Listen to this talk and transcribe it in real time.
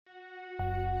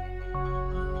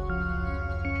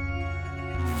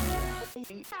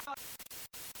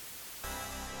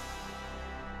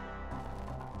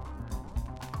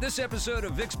This episode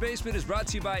of Vic's Basement is brought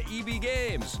to you by EB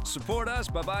Games. Support us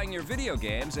by buying your video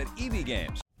games at EB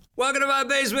Games. Welcome to my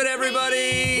basement,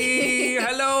 everybody!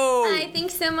 Hello! Hi,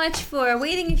 thanks so much for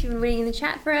waiting. If you've been waiting in the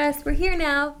chat for us, we're here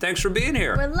now. Thanks for being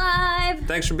here. We're live.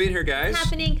 Thanks for being here, guys. It's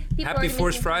happening. Happy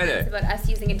Force Friday. About us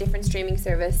using a different streaming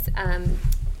service.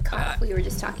 We were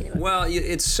just talking about. Well,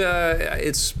 it's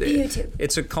YouTube.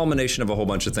 It's a culmination of a whole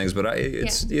bunch of things, but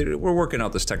we're working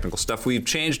out this technical stuff. We've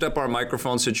changed up our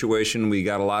microphone situation. We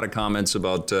got a lot of comments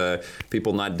about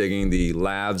people not digging the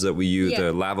lavs that we use,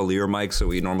 the lavalier mics that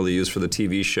we normally use for the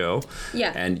TV show.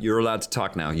 Yeah. And you're allowed to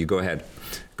talk now. You go ahead.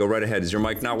 Go right ahead. Is your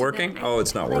mic not working? Oh,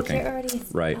 it's not working.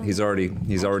 Right. He's already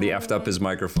effed up his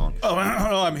microphone. Oh,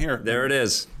 I'm here. There it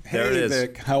is. There it is.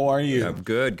 Vic, how are you? Yeah,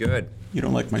 good. You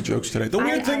don't like my jokes today. The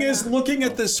weird thing is, looking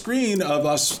at the screen of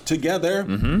us together,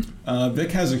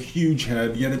 Vic has a huge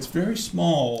head, yet it's very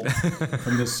small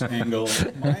from this angle.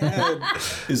 My head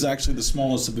is actually the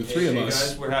smallest of the three of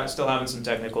us. Guys, we're still having some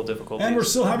technical difficulties. And we're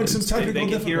still having some technical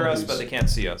difficulties. They can hear us, but they can't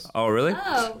see us. Oh, really?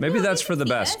 Oh, Maybe that's for the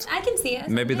best. I can see us.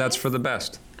 Maybe that's for the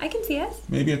best. I can see us.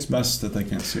 Maybe it's best that they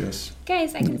can't see us.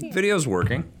 Guys, I can see us. Video's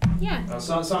working. Yeah.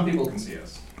 Some people can see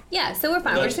us. Yeah, so we're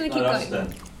fine. We're just going to keep going.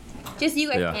 Then. Just you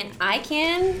guys can. I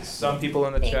can. Some people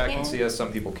in the chat can see us,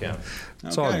 some people can't.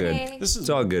 It's all good. It's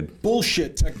all good.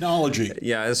 Bullshit technology.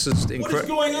 Yeah, this is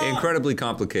going on? incredibly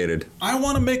complicated. I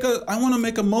want to make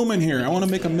a moment here. I want to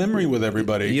make a memory with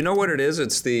everybody. You know what it is?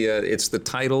 It's the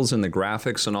titles and the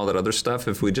graphics and all that other stuff.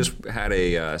 If we just had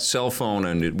a cell phone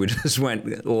and we just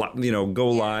went, go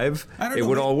live, it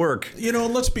would all work.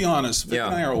 Let's be honest. Vic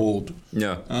and I are old.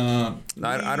 Yeah.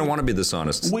 I don't want to be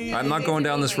dishonest. I'm not going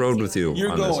down this road with you.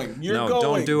 You're going. No,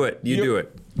 don't do it. You do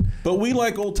it. But we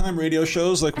like old time radio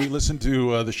shows. Like we listen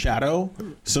to The Shadow.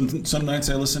 Some nights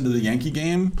I listen to the Yankee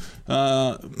Game.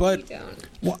 But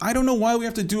I don't know why we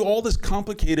have to do all this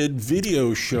complicated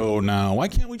video show now. Why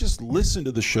can't we just listen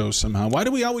to the show somehow? Why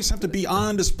do we always have to be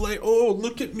on display? Oh,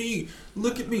 look at me.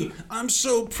 I'm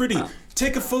so pretty.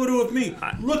 Take a photo of me.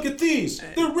 Look at these.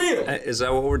 They're real. Is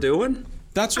that what we're doing?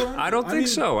 That's what I don't think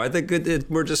so. I think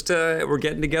we're just we're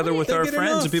getting together with our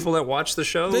friends and people that watch the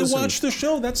shows. They watch the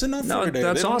show. That's enough for today.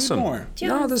 That's awesome.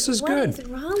 John, this is good. What is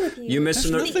wrong with you? You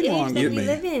missed There's nothing wrong with me.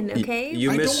 Live in, okay?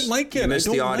 I don't like it. You missed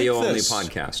I don't the audio like only this.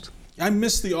 podcast. I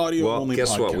missed the audio only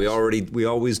podcast. Well, guess what? We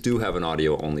always do have an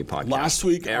audio only podcast. Last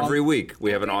week, every week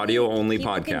we have an audio only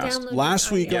podcast. Last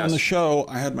week on the show,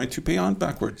 I had my toupee on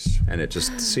backwards, and it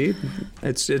just it's you.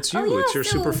 It's your so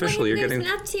superficial. You're getting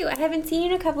up to. I haven't seen you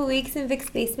in a couple weeks in Vic's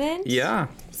basement. Yeah.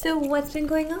 So what's been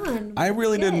going on? I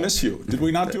really didn't miss you. Did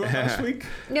we not do it last week?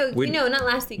 No, not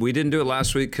last week. We didn't do it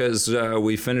last week because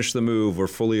we finished the move. We're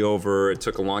fully over. It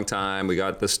took a long time. We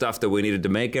got the stuff that we needed to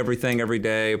make everything every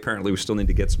day. Apparently, we still need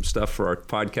to get some stuff for our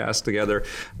podcast together.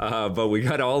 But we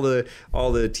got all the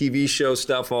TV show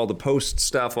stuff, all the post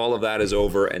stuff. All of that is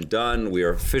over and done. We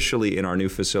are officially in our new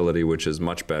facility, which is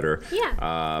much better.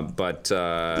 Yeah.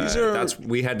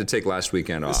 We had to take last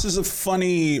weekend off. This is a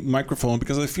funny microphone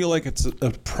because I feel like it's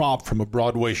a prop from a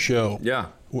Broadway show. Yeah.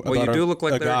 Well, you do look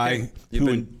like a guy who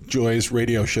enjoys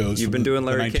radio shows. You've been doing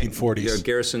Larry the 1940s. King. Yeah,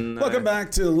 Garrison. Welcome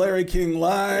back to Larry King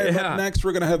Live. Up next,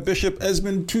 we're going to have Bishop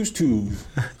Desmond Tutu.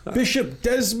 Bishop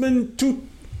Desmond Tutu.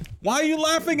 Why are you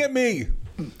laughing at me?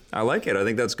 I like it. I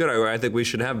think that's good. I think we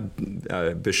should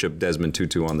have Bishop Desmond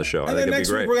Tutu on the show. I think it'd be great.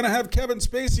 Next week we're going to have Kevin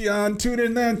Spacey on. Tune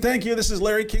in then. Thank you. This is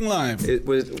Larry King Live.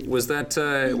 Was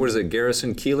that, what is it,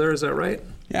 Garrison Keillor? Is that right?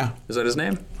 Yeah. Is that his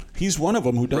name? He's one of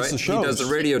them who does the shows. He does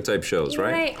the radio type shows,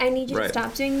 right? Right. I need you to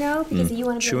stop doing though because you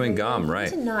want to chewing gum,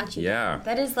 right? You need to not chew gum.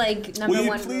 That is like number Will you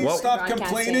one. please stop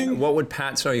complaining? What would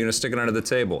Pat say? You're going to stick it under the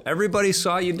table. Everybody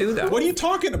saw you do that. What are you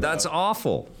talking about? That's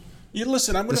awful. You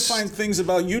listen, I'm going to find things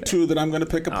about you two that I'm going to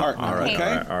pick apart now,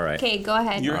 okay? All right. Okay, go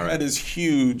ahead. Your head is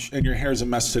huge and your hair's a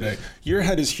mess today. Your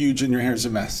head is huge and your hair's a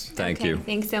mess. Thank you.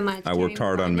 Thanks so much. I worked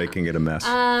hard on making it a mess.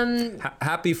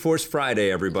 Happy Force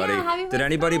Friday, everybody. Yeah, happy Force Did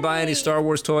anybody buy any Star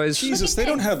Wars toys? Jesus, they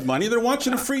don't have money. They're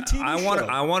watching a free TV show.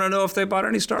 I want to know if they bought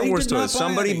any Star Wars toys.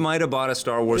 Somebody might have bought a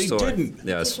Star Wars toy. They didn't.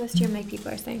 Yes. Close to your mic, people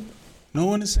are saying. No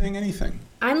one is saying anything.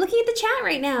 I'm looking at the chat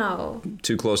right now.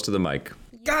 Too close to the mic.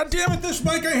 God damn it, this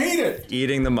mic, I hate it.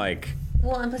 Eating the mic.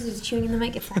 Well, I'm supposed to be chewing in the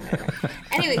mic. It's not better.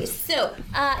 Anyway, so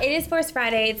it is Force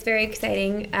Friday. It's very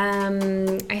exciting.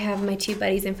 I have my two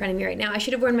buddies in front of me right now. I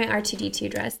should have worn my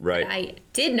R2-D2 dress. Right. But I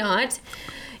did not.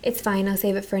 It's fine. I'll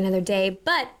save it for another day.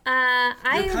 But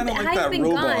You're kind of like that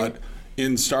robot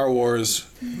in Star Wars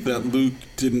that Luke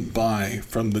didn't buy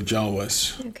from the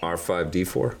Jawas?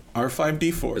 R5D4.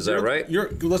 R5D4. Is that right?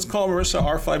 Let's call Marissa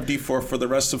R5D4 for the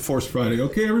rest of Force Friday.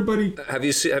 Okay, everybody? Have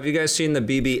you guys seen the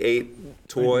BB-8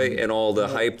 toy and all the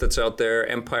hype that's out there?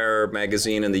 Empire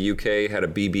magazine in the UK had a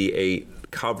BB-8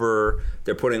 cover.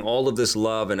 They're putting all of this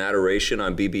love and adoration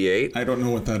on BB-8. I don't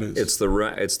know what that is. It's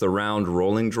the round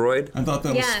rolling droid. I thought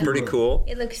that was pretty cool.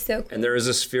 It looks so cool. And there is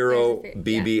a Sphero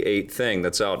BB-8 thing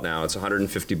that's out now. It's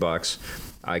 $150.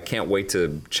 I can't wait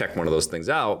to check one of those things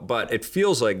out. But it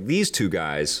feels like these two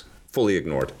guys fully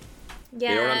ignored. Yeah.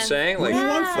 You know what I'm saying? Like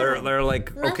they're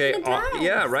like, okay,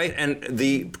 yeah, right. And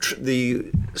the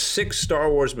 6 Star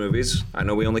Wars movies, I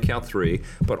know we only count 3,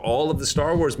 but all of the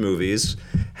Star Wars movies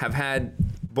have had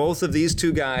both of these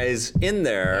two guys in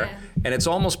there, and it's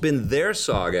almost been their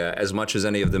saga as much as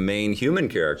any of the main human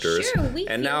characters. Sure, we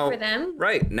and feel now, for them.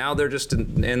 Right, now they're just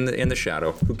in the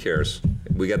shadow. Who cares?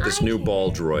 We got this new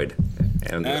ball droid,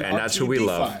 and that's who we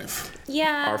love.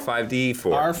 Yeah. R5D4.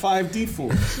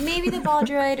 R5D4. Maybe the ball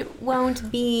droid won't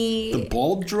be... The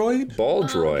bald droid? Ball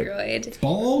droid.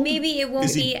 Bald? Maybe it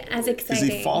won't be as exciting. Is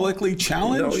he follically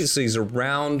challenged? No, he's a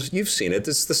round. You've seen it.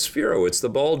 It's the Sphero. It's the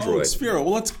ball droid. Oh, it's Sphero.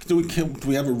 Well, do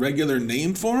we have a regular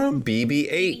name for him?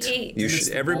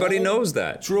 BB-8. Everybody knows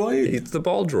that. Droid? It's the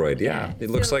ball droid. Yeah, he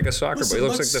looks like a soccer ball. He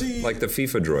looks like the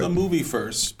FIFA droid. The movie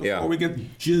first before we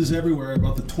get jizz everywhere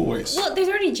about the toys. Well, there's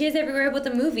already jizz everywhere about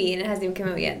the movie, and it hasn't even come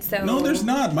out yet. So no, there's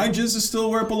not. My jizz is still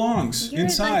where it belongs,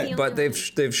 inside. But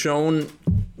they've shown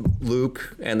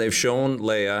Luke, and they've shown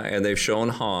Leia, and they've shown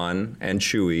Han and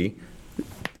Chewie.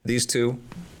 These two,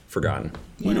 forgotten.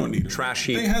 We don't need them. Trash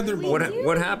heap. They had their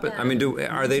what happened? I mean,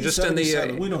 are they just in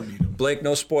the? We don't need them. Blake,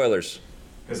 no spoilers.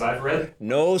 Because I've read.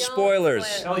 No spoilers.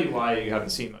 I'll tell you why you haven't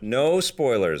seen much. No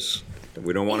spoilers.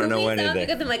 We don't want to know anything.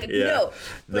 Because I'm like, no.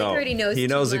 Blake already knows. He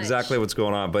knows exactly what's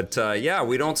going on. But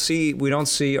we don't see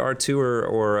R2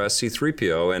 or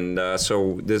C-3PO, and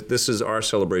so this is our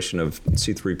celebration of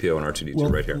C-3PO and R2D2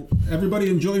 right here. Everybody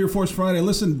enjoy your Force Friday.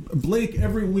 Listen, Blake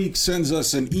every week sends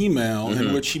us an email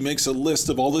in which he makes a list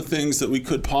of all the things that we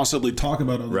could possibly talk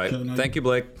about on the show. Right. Thank you,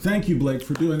 Blake. Thank you, Blake,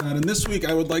 for doing that. And this week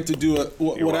I would like to do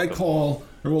what I call,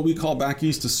 or what we call back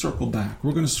east, a circle back.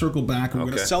 We're going to circle back, and we're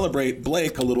going to celebrate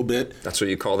Blake a little bit. That's what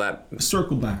you call that?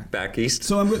 Circle back. Back east?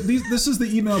 So this is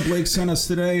the email Blake sent us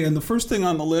today, and the first thing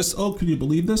on the list, can you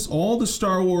believe this? All the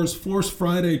Star Wars Force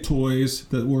Friday toys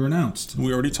that were announced.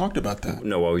 We already talked about that.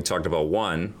 No, well, we talked about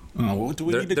one. Oh, well, do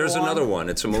we need to There's go another on? one.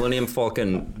 It's a Millennium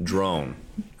Falcon drone.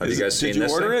 Have you guys seen this? Did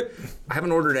you order thing? it? I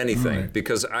haven't ordered anything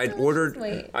because I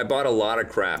bought a lot of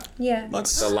crap. Yeah.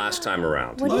 The last time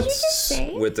around. What did you just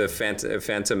say? With the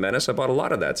Phantom Menace, I bought a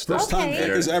lot of that stuff. First time Vic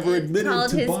has ever admitted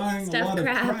to buying a lot of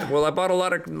crap. crap. Well, I bought a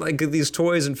lot of these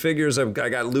toys and figures. I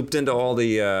got looped into all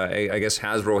the. I guess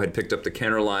Hasbro had picked up the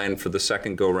Kenner line for the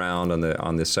second go round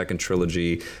on the second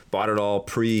trilogy. Bought it all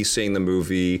pre-seeing the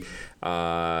movie.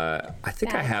 I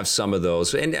think I have some of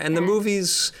those, and the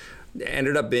movies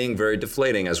ended up being very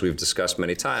deflating, as we've discussed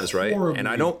many times, right? And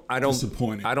I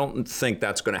don't think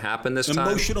that's going to happen this time.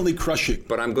 Emotionally crushing.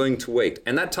 But I'm going to wait.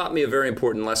 And that taught me a very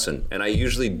important lesson. And I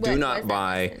usually do not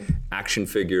buy action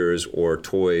figures or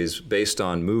toys based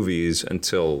on movies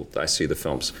until I see the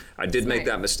films. I did make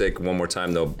that mistake one more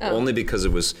time, though, only because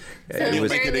it was. So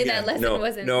apparently that lesson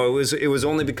wasn't. No, it was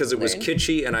only because it was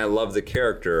kitschy, and I love the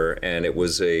character, and it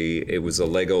was a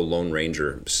Lego Lone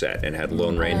Ranger set, and had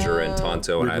Lone Ranger and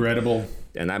Tonto. Regrettable.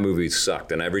 And that movie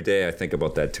sucked. And every day I think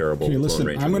about that terrible Lone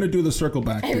Ranger. I'm going to do the circle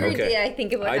back here. Every day I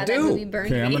think about how that movie burned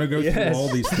me. Okay, I'm going to go through all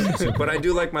these things. But I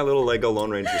do like my little Lego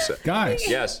Lone Ranger set. Guys.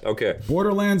 Yes, okay.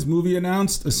 Borderlands movie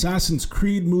announced. Assassin's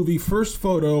Creed movie. First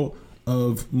photo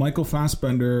of Michael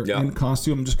Fassbender in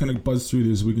costume. I'm just going to buzz through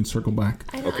these so we can circle back.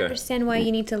 I don't understand why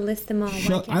you need to list them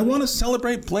all. I want to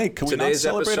celebrate Blake. Can we not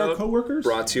celebrate our coworkers?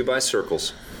 Brought to you by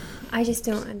Circles. I just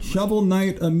don't understand. Shovel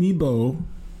Knight amiibo.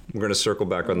 We're going to circle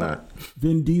back on that.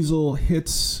 Vin Diesel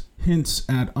hints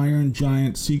at Iron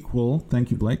Giant sequel.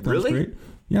 Thank you, Blake. That was great.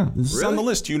 Yeah, this is on the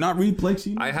list. Do you not read Blake's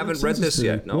email? I haven't read this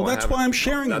yet. No, well, that's why I'm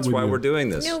sharing it with you. That's why we're doing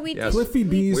this. No, we yes. Cliffy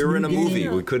B's We were in a new movie.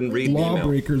 game, We couldn't read the email.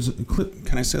 Lawbreakers.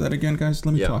 Can I say that again, guys?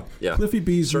 Let me talk. Yeah. Cliffy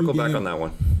B's circle new back game. on that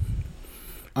one.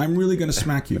 I'm really going to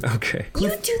smack you. Okay. You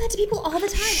do that to people all the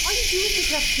time. All you do is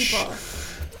disrupt people.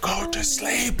 Go to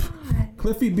sleep.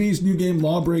 Cliffy B's new game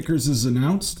Lawbreakers is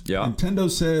announced. Yeah. Nintendo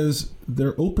says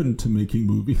they're open to making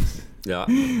movies. Yeah.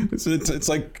 It's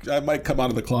like I might come out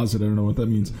of the closet. I don't know what that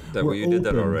means. You did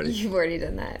that already. You've already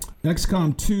done that.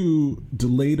 XCOM 2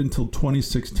 delayed until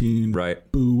 2016.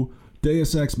 Right. Boo.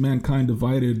 Deus Ex Mankind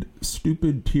Divided,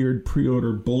 stupid tiered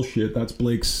pre-order bullshit. That's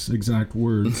Blake's exact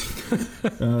words.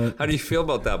 How do you feel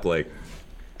about that, Blake?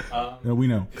 No, we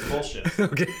know. It's bullshit.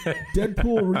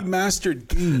 Deadpool remastered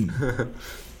game.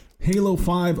 Halo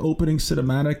 5 opening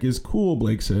cinematic is cool,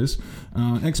 Blake says.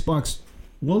 Xbox...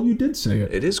 Well, you did say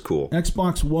it. It is cool.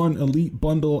 Xbox One Elite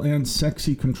Bundle and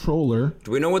sexy controller. Do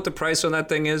we know what the price on that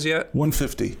thing is yet?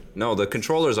 $150. No, the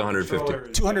controller's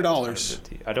 $150. $200.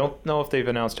 I don't know if they've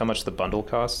announced how much the bundle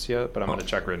costs yet, but I'm going to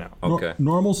check right now. Okay.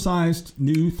 Normal-sized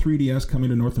new 3DS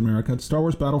coming to North America. Star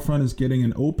Wars Battlefront is getting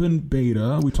an open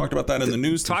beta. We talked about that in the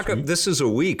news this week. This is a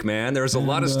week, man. There's a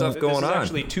lot of stuff going on. This is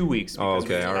actually 2 weeks. Oh,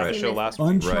 okay, all right. Show last week.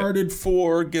 Uncharted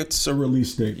 4 gets a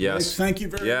release date. Yes. Blake, thank you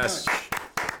very much.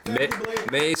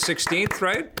 May 16th,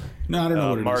 right? No, I don't know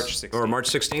what it is. March 16th. Or March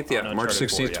 16th, yeah. March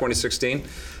 16th, 4, yeah. 2016.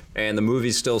 And the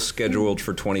movie's still scheduled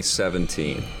for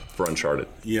 2017 for Uncharted.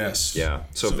 Yes. Yeah.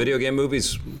 So video game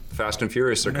movies, Fast and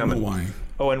Furious, they're I don't know coming. why.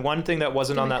 Oh, and one thing that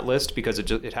wasn't on that list, because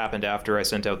it happened after I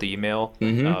sent out the email,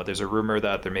 there's a rumor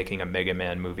that they're making a Mega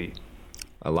Man movie.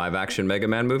 A live-action Mega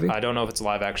Man movie? I don't know if it's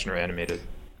live action or animated.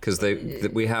 Because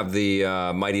we have the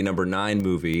Mighty Number 9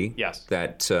 movie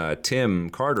that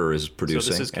Tim Carter is producing. So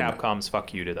this is Capcom's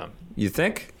fuck you to them. You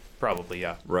think? Probably,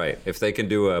 yeah. Right. If they can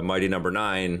do a Mighty Number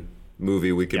 9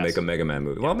 movie, we can make a Mega Man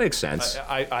movie. Well, it makes sense.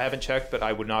 I haven't checked, but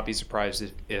I would not be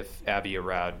surprised if Avi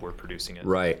Arad were producing it.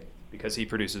 Right. Because he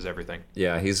produces everything.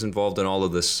 Yeah, he's involved in all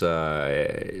of this,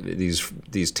 these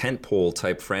tentpole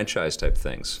type franchise type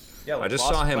things. Yeah, like I just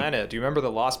Lost saw him. Planet. Do you remember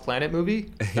the Lost Planet movie?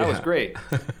 That was great.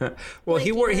 Well,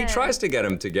 he tries to get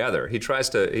them together. He tries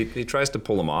to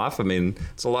pull them off. I mean,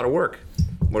 it's a lot of work.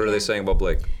 What are they saying about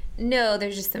Blake? No,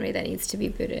 there's just somebody that needs to be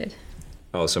booted.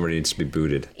 Oh, somebody needs to be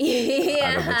booted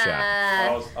out of the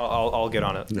chat. I'll get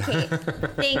on it. Okay.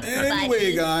 Thanks, Anyway,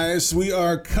 buddy. guys, we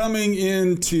are coming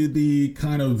into the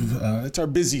kind of it's our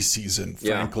busy season,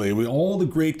 frankly. Yeah. All the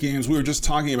great games. We were just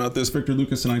talking about this. Victor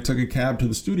Lucas and I took a cab to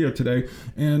the studio today,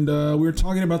 and we were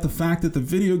talking about the fact that the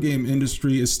video game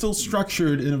industry is still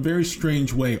structured in a very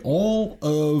strange way. All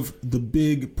of the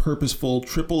big, purposeful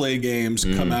AAA games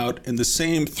come out in the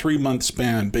same 3-month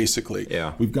span, basically.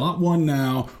 Yeah. We've got one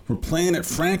now. We're playing it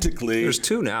frantically. There's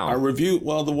 2 now. Our review,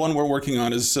 well, the one we're working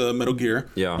on is Metal Gear.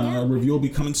 Yeah. Review will be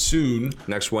coming soon.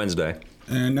 Next Wednesday.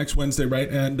 And next Wednesday, right?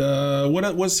 And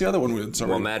what's the other one? Sorry.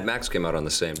 Well, Mad Max came out on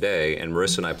the same day, and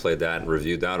Marissa and I played that and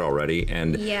reviewed that already.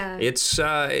 And it's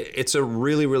a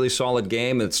really, really solid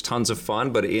game. It's tons of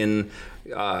fun, but in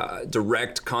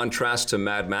direct contrast to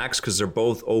Mad Max, because they're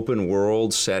both open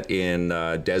world set in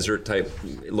desert type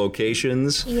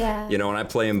locations. Yeah. You know, and I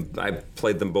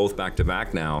played them both back to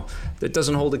back now. That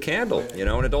doesn't hold a candle, you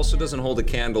know, and it also doesn't hold a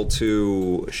candle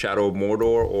to Shadow of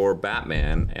Mordor or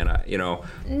Batman. And No,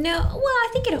 well, I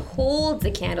think it holds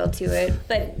a candle to it,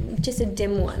 but just a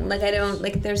dim one. Like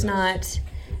there's not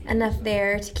enough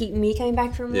there to keep me coming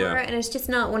back for more, and it's just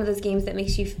not one of those games that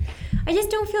makes you. I just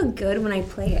don't feel good when I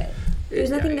play it. There's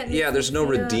nothing that. There's no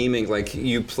redeeming. Like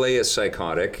you play a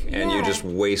psychotic, and you just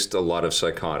waste a lot of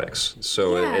psychotics.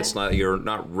 So it's not. You're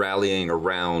not rallying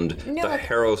around the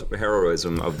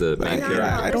heroism of the main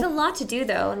character. There's a lot to do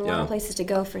though, and a lot of places to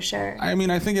go for sure. I mean,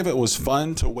 I think if it was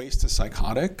fun to waste a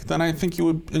psychotic, then I think you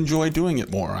would enjoy doing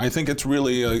it more. I think it's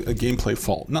really a gameplay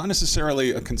fault, not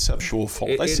necessarily a conceptual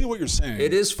fault. I see what you're saying.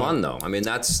 It is fun though. I mean,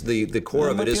 that's the core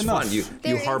of it is fun. You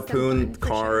harpoon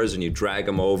cars and you drag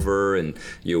them over, and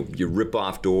you rip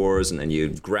off doors, and then you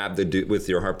grab the dude with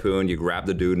your harpoon. You grab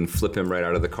the dude and flip him right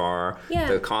out of the car.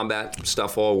 The combat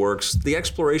stuff all works. The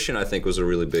exploration, I think, was a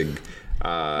really big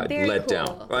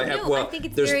letdown. Cool. I think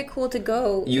it's very cool to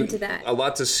go into that. A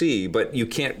lot to see, but you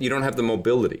don't have the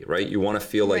mobility, right? You want to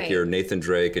feel like you're Nathan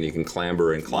Drake and you can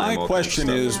clamber and climb. My question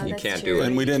is, you can't do it.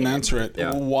 And we didn't answer it.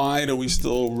 Why do we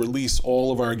still release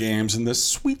all of our games in this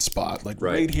sweet spot, like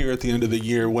right here at the end of the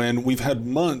year, when we've had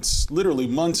months, literally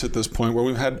months at this point, where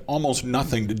we've had almost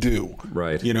nothing to do.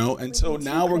 Right. You know, and so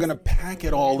now we're going to pack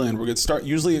it all in. We're going to start,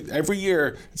 usually every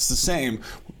year, it's the same.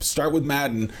 Start with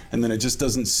Madden, and then it just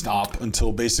doesn't stop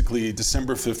until basically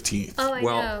December 15th. Oh, I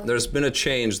know. There's been a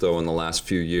change, though, in the last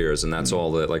few years, and that's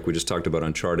all that, like we just talked about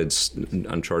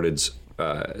Uncharted's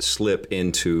slip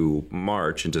into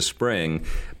March, into spring.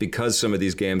 Because some of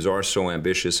these games are so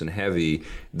ambitious and heavy,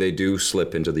 they do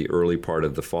slip into the early part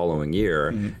of the following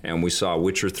year. And we saw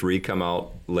Witcher 3 come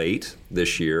out late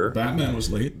this year. Batman was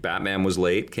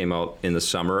late. Came out in the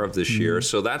summer of this year.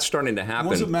 So that's starting to happen.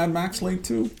 Was it Mad Max late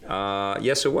too?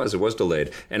 Yes, it was. It was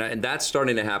delayed. And that's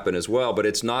starting to happen as well, but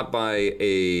it's not by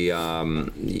a,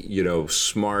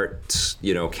 smart,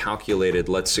 calculated,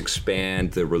 let's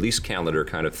expand the release calendar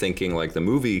kind of thinking like the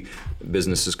movie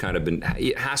business has kind of been,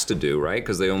 it has to do, right?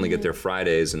 Because they only get their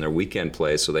Fridays and their weekend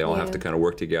play, so they all have to kind of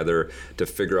work together to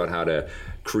figure out how to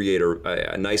create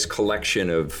a nice collection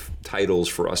of titles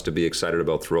for us to be excited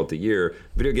about throughout the year.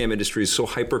 Video game industry is so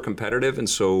hyper competitive and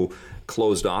so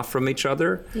closed off from each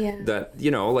other that,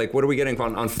 you know, like, what are we getting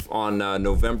on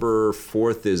November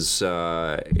 4th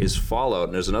is Fallout,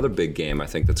 and there's another big game I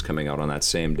think that's coming out on that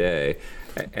same day.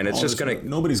 And it's just going to...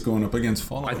 Nobody's going up against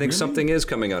Fallout. I think something is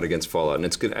coming out against Fallout, and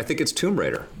it's good. I think it's Tomb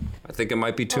Raider. I think it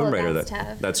might be Tomb Raider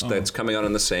that's coming out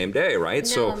on the same day, right?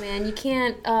 No, man, you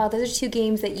can't. Those are two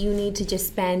games that you need to just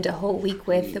spend a whole week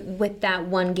with that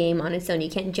one game on its own. You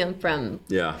can't jump from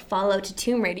Fallout to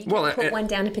Tomb Raider. You can't put one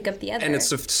down to pick up the other. And it's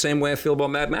the same way I feel about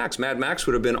Mad Max. Mad Max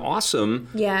would have been awesome.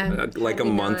 Like a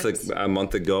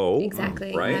month ago.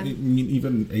 Exactly. Right. Yeah.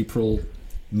 Even April.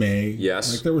 May.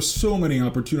 Yes. Like, there were so many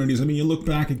opportunities. I mean, you look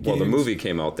back at games. Well, the movie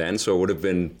came out then, so it would have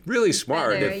been really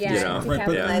smart Better, if, you know. Right,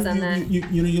 capitalize on that.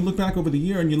 You look back over the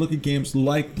year and you look at games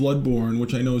like Bloodborne,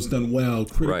 which I know has done well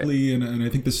critically, and I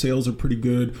think the sales are pretty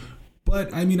good.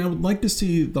 But, I mean, I would like to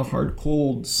see the hard,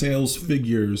 cold sales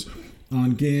figures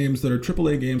on games that are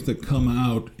AAA games that come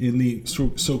out in the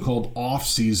so-called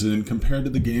off-season compared to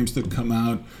the games that come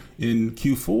out in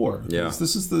Q4. Yeah.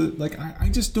 This is I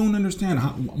just don't understand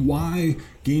why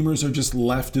gamers are just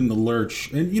left in the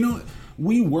lurch. And, you know,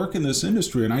 we work in this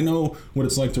industry, and I know what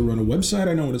it's like to run a website.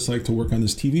 I know what it's like to work on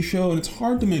this TV show, and it's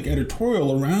hard to make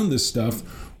editorial around this stuff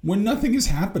when nothing is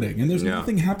happening, and there's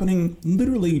nothing happening.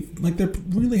 Literally, like, there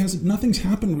really nothing's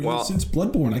happened really since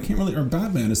Bloodborne. I can't really, or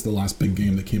Batman is the last big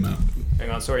game that came out.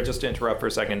 Hang on, sorry, just to interrupt for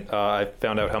a second. I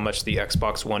found out how much the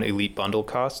Xbox One Elite bundle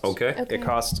costs. Okay. It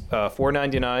costs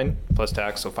 $499 plus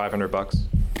tax, so $500,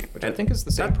 which I think is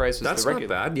the same price as the regular. That's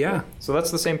not bad, yeah. So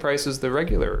that's the same price as the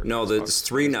regular. No, it's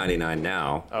 $399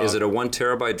 now. Is it a 1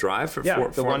 terabyte drive for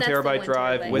the 1 terabyte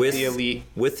drive with the Elite.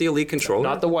 With the Elite controller?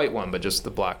 Not the white one, but just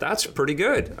the black. That's pretty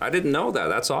good. I didn't know that.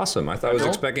 That's awesome. I thought I was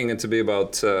expecting it to be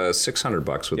about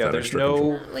 $600 with that extra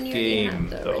controller. When you game, have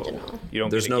the original. You don't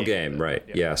There's get a no game, right?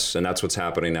 Yeah. Yes, and that's what's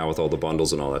happening now with all the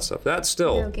bundles and all that stuff. That's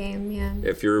still No game, yeah.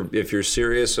 If you're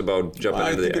serious about jumping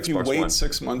into the Xbox One, if you wait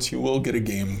 6 months, you will get a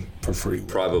game for free.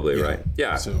 Probably, right?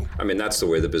 Yeah. So, I mean, that's the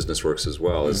way the business works as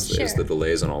well. Is the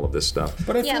delays on all of this stuff.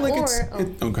 But I feel like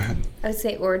go ahead. I would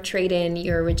say, or trade in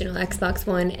your original Xbox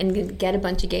One and get a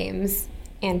bunch of games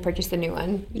and purchase the new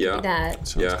one. You can do that. That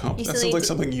sounds like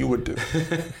something you would do.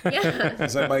 Yeah.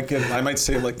 Because I might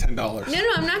save like $10. No,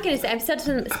 I'm not going to say. I'm still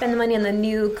to spend the money on the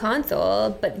new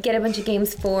console, but get a bunch of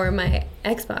games for my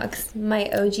Xbox, my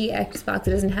OG Xbox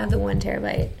that doesn't have the 1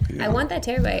 terabyte. I want that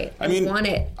terabyte. I want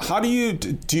it. How do you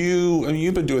I mean,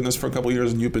 you've been doing this for a couple of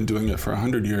years and you've been doing it for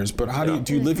 100 years, but how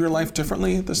do you live your life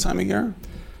differently this time of year?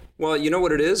 Well, you know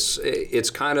what it is?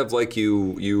 It's kind of like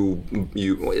you.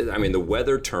 I mean, the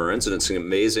weather turns, and it's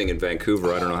amazing in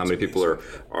Vancouver. I don't know how many people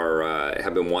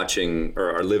have been watching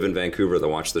or live in Vancouver that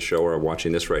watch the show or are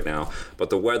watching this right now. But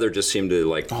the weather just seemed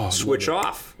to switch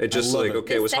off. It just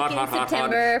okay, it was hot.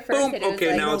 Boom.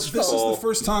 Okay, now it's this fall. This is the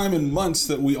first time in months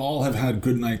that we all have had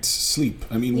good night's sleep.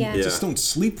 I mean, we just don't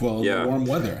sleep well in the warm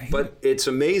weather. But it's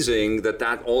amazing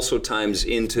that also times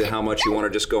into how much you want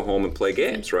to just go home and play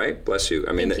games, right? Bless you.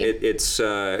 I mean,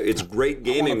 it's great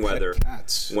gaming weather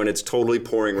when it's totally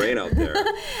pouring rain out there,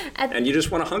 and you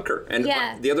just want to hunker. And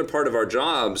the other part of our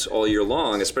jobs all year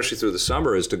long, especially through the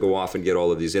summer, is to go off and get all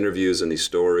of these interviews and these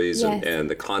stories and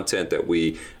the content that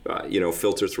we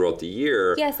filter throughout the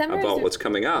year about what's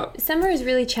coming up. Summer is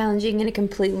really challenging in a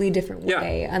completely different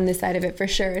way on this side of it, for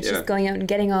sure. It's just going out and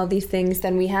getting all these things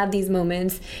done. We have these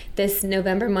moments this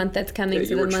November month that's coming,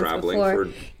 you were the month traveling before.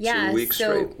 for 2 weeks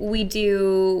straight. We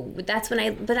do. That's when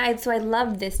I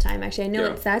love this time. Actually, I know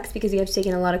it sucks because we have to take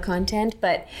in a lot of content,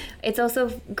 but it's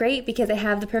also great because I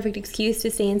have the perfect excuse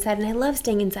to stay inside, and I love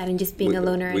staying inside and just being a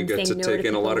loner and saying no to people. We get to take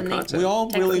in a lot of content. We all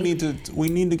really need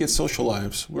to get social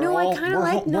lives. I kind of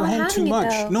like not having too much.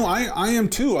 Though. No, I am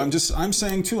too. I'm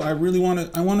saying too. I really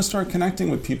want to start connecting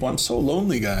with people. I'm so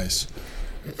lonely, guys.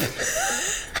 Do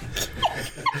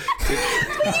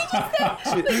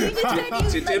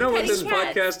you know what this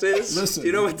podcast is? Listen, do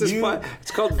you know what this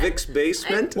it's called Vic's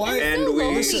Basement, and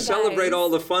we celebrate all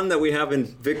the fun that we have in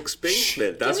Vic's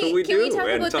Basement. That's what we do. Can we talk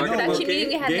about the production meeting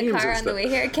we had in the car on the way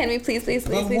here? Can we please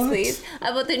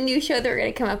about the new show that we're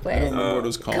going to come up with? I don't know what it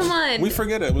was called. Come on. We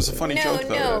forget it. It was a funny joke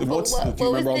though. Do you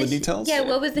remember all the details? Yeah,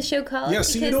 what was the show called? Yeah,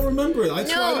 see, you don't remember it.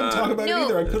 That's why I didn't talk about it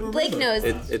either. I couldn't remember. Blake knows.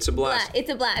 It's a blast. It's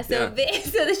a blast.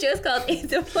 So the show's called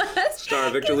It's a Blast.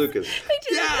 Starring Victor Lucas.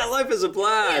 Yeah, life is a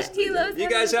blast. He loves you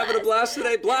guys having a blast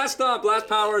today? Blast on. Blast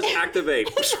powers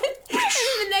activate.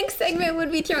 The next segment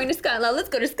would be throwing to Scott. Let's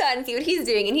go to Scott and see what he's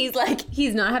doing. And he's like,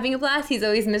 he's not having a blast. He's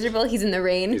always miserable. He's in the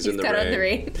rain. He's in the cut out rain. in the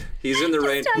rain. He's in the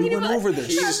rain. We went over this.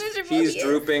 He's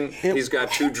drooping. He's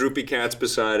got 2 droopy cats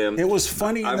beside him. It was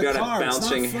funny I've in the got car. a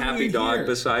bouncing It's not funny happy in dog here.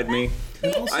 beside me. I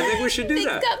think we should do He's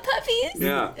that. got puppies.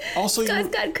 Yeah. Also, Scott's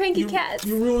got cranky cats.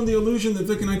 You ruined the illusion that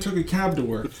Vic and I took a cab to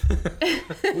work.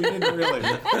 We didn't really.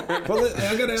 But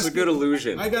I gotta It's ask. a good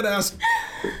illusion. I gotta ask.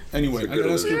 Anyway, I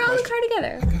gotta ask We you a were all in the question. car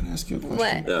together. I gotta ask you a question.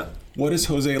 What? Yeah. What is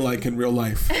Jose like in real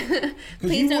life? Because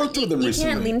Please you don't. worked with him You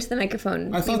recently. can't lean into the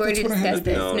microphone. I thought We've already that's what I had to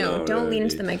discussed do. this. No, Don't no, lean you-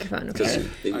 into the microphone. Okay.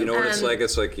 You know what it's like?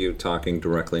 It's like you talking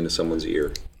directly into someone's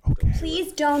ear.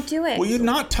 Please don't do it. Will you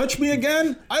not touch me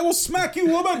again? I will smack you,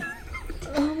 woman.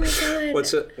 Oh my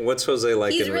god. What's Jose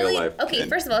like He's in really real life? okay.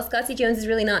 First of all, Scott C. Jones is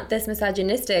really not this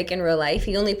misogynistic in real life.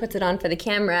 He only puts it on for the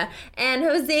camera. And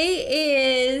Jose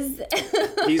is.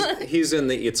 He's in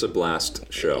the It's a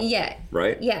Blast show. Yeah.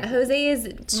 Right? Yeah, Jose is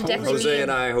definitely. Jose and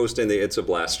I hosting the It's a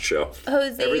Blast show.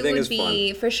 Jose Everything would is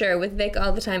be for sure with Vic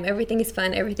all the time. Everything is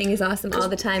fun. Everything is awesome all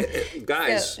the time.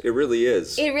 Guys, So- it really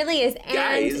is. It really is. And,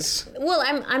 Guys. Well,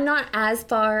 I'm not as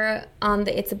far on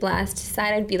the It's a Blast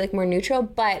side. I'd be like more neutral.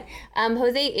 But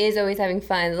Jose is always having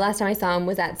fun. The last time I saw him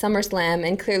was at SummerSlam,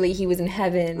 and clearly he was in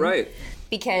heaven. Right.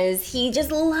 Because he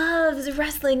just loves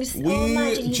wrestling so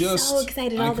much, and he's so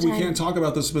excited all the time. We can't talk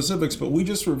about the specifics, but we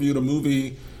just reviewed a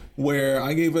movie where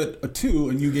I gave it a 2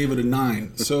 and you gave it a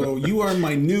 9. So you are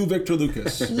my new Victor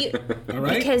Lucas. All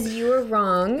right? Because you were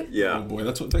wrong. Yeah. Oh boy,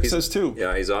 that's what Vic says too.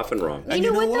 Yeah, he's often wrong. You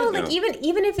know what though? No. Like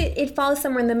even if it falls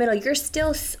somewhere in the middle, you're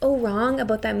still so wrong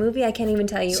about that movie. I can't even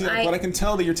tell you. See, but I can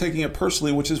tell that you're taking it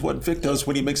personally, which is what Vic does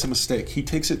when he makes a mistake. He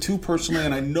takes it too personally,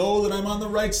 and I know that I'm on the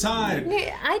right side.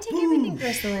 I take everything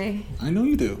personally. I know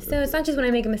you do. So it's not just when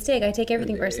I make a mistake. I take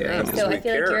everything personally. Yeah, because so we I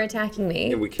feel care. like you're attacking me.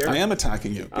 Yeah, we care. I am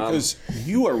attacking you because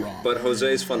you are wrong. But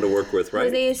Jose's fun to work with, right?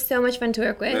 Jose is so much fun to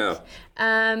work with. No,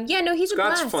 he's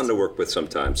Scott's a blast. fun to work with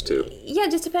sometimes too. Yeah,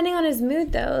 just depending on his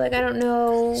mood though. Like I don't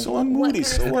know. So I'm what moody. kind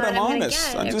of So what? Scott I'm gonna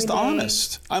honest. get I'm just every day.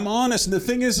 honest. I'm honest. And the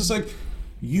thing is, it's like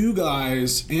you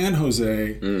guys and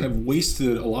Jose have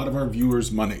wasted a lot of our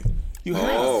viewers' money. You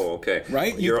have. Oh, okay.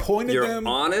 Right? You pointed you're them-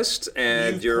 honest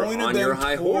and you you're pointed on your them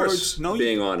high towards- horse No, you-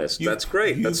 being honest. you- That's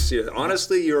great. you- That's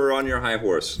honestly, you're on your high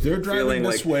horse. They're driving feeling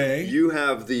this like way, you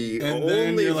have the and then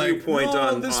only you're like, viewpoint "No,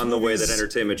 on this the way that movie's-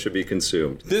 entertainment should be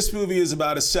consumed. This movie is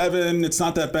about a 7. It's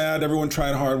not that bad. Everyone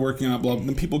tried hard working on it. Blah.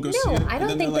 Then people go see No, it. I and don't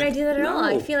then think they're that I like, do that at all.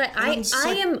 I no. feel like And it's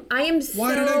like, I am so.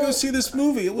 Why did I go see this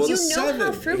movie? It was You a know 7.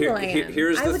 how frugal I am.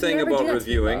 Here's I the would thing never about do that to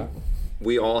reviewing. people.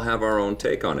 We all have our own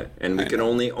take on it, and we can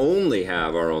only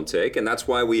have our own take, and that's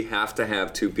why we have to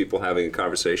have 2 people having a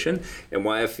conversation, and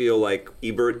why I feel like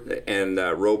Ebert and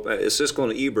Siskel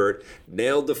and Ebert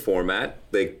nailed the format.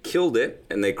 They killed it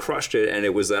and they crushed it, and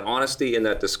it was that honesty in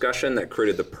that discussion that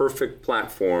created the perfect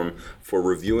platform for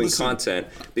reviewing content,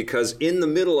 because in the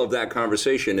middle of that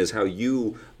conversation is how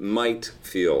you might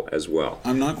feel as well.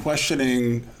 I'm not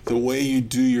questioning the way you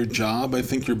do your job. I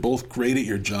think you're both great at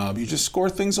your job. You just score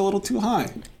things a little too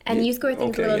high. And you score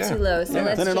things Okay, a little yeah. too low. So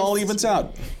let's Then it all just- evens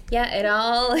out. Yeah, it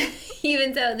all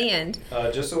evens out in the end.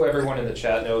 Just so everyone in the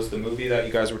chat knows, the movie that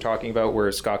you guys were talking about,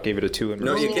 where Scott gave it a 2 and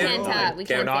No, Marissa you We can't. can't tell. We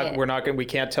can't say it. we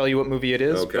can't tell you what movie it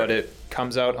is, Okay. but it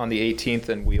comes out on the 18th,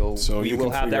 and we you will can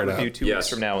have that figure it review out. 2 weeks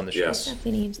from now on the show. Yes.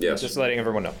 Definitely needs to Yes. Just letting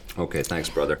everyone know. Okay, thanks,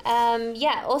 brother.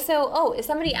 Yeah. Also,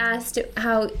 somebody asked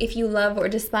if you love or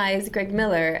despise Greg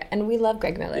Miller, and we love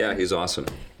Greg Miller. Yeah, he's awesome.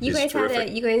 You He's guys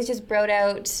terrific. You guys just broed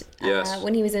out Yes.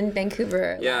 when he was in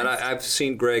Vancouver. Yeah, and last. I've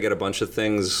seen Greg at a bunch of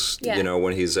things, Yeah. you know,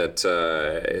 when he's at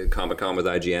Comic-Con with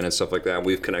IGN and stuff like that.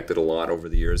 We've connected a lot over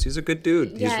the years. He's a good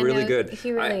dude. Yeah, He's really no, good.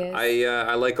 he really is.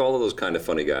 I like all of those kind of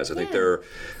funny guys. I think Yeah.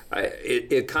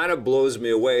 it kind of blows me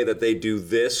away that they do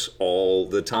this all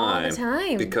the time.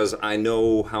 time. Because I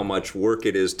know how much work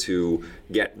it is to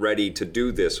get ready to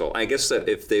do this. So I guess that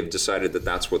if they've decided that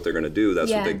that's what they're going to do, that's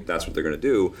Yeah. what they're going to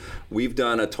do. We've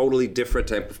done a totally different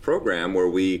type of program where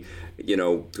we, you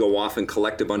know, go off and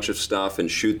collect a bunch of stuff and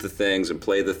shoot the things and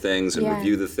play the things and Yeah.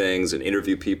 review the things and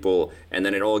interview people, and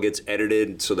then it all gets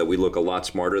edited so that we look a lot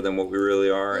smarter than what we really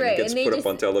are, and Right, it gets and they put just- up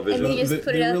on television. and they just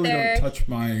put it out really there. don't touch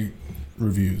my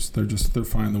reviews. They're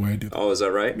fine the way I do them. Oh, is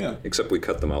that right? Yeah. Except we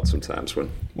cut them out sometimes when.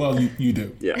 Well, you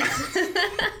do. Yeah.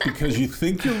 Because you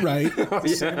think you're right the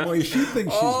same way she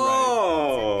thinks she's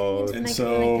Oh. right. And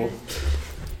so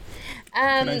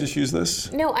Can I just use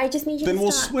this? No, I just need you then to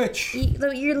we'll stop. switch.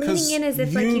 You're leaning in as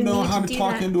if like you know need how to do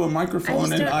talk that. into a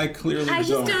microphone, and I clearly don't. I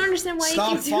just don't understand why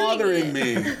Stop you keep doing bothering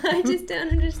it. me. I just don't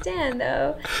understand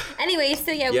though. Anyway,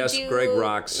 so yeah, Yes, we do. Greg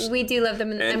rocks. We do love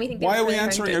them, and we think. Why they're are we really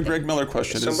answering a fun. Greg Miller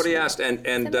question? Somebody asked, and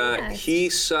Somebody asked. he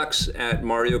sucks at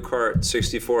Mario Kart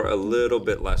 64 a little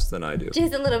bit less than I do.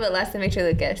 Just a little bit less than Victor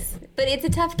Lucas, but it's a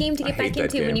tough game to get hate back that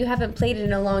into game. when you haven't played it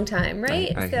in a long time,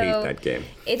 right? I so hate that game.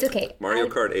 It's okay. Mario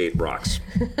Kart 8 rocks.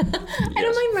 I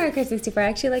don't mind Mario Kart 64. I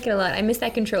actually like it a lot. I miss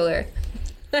that controller.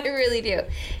 I really do.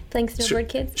 Playing snowboard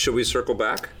kids. Should we circle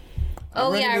back?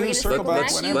 Oh ready yeah, to are we gonna circle circle back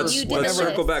back? whenever. You did Let's the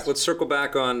circle list. back. Let's circle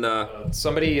back on.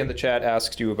 Somebody in the chat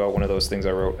asked you about one of those things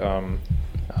I wrote.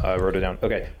 I wrote it down.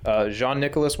 Okay. Jean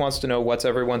Nicholas wants to know what's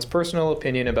everyone's personal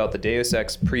opinion about the Deus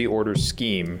Ex pre-order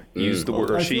scheme. Used the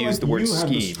word, or she used the word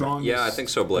scheme. Yeah, I think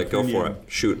so, Blake. Go for it.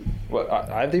 Shoot. Well,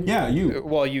 you.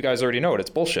 Well, you guys already know it. It's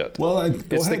bullshit. Well, it's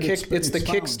the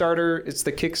Kickstarter. It's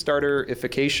the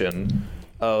Kickstarterification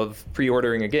of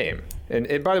pre-ordering a game.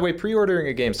 And by the way, pre-ordering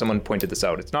a game. Someone pointed this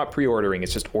out. It's not pre-ordering.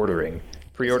 It's just ordering.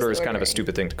 Pre-order is kind of a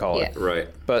stupid thing to call it. Right.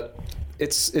 But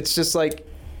it's just like.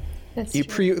 That's You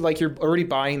true. you're already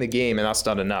buying the game, and that's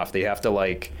not enough. They have to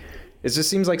like. It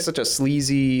just seems like such a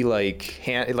sleazy like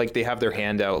they have their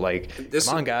hand out like,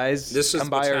 come on guys, This is come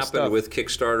what's buy our happened stuff. with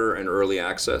Kickstarter and early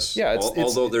access. Yeah,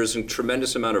 although there's a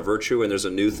tremendous amount of virtue, and there's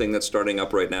a new thing that's starting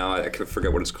up right now. I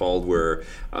forget what it's called, where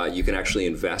you can actually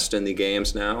invest in the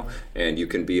games now, and you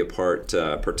can be a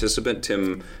participant.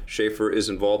 Tim Schafer is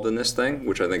involved in this thing,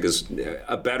 which I think is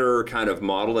a better kind of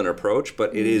model and approach,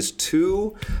 but it is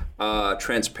too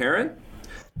transparent.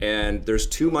 And there's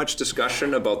too much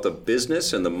discussion about the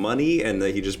business and the money, and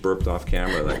he just burped off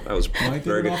camera. That was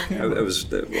very good. It was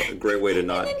a great way to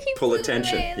not pull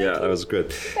attention. Yeah, that was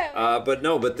good.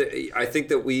 I think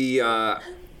that we are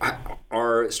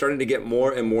starting to get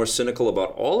more and more cynical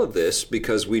about all of this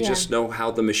because we just know how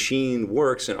the machine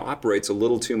works and operates a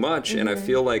little too much. And I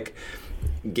feel like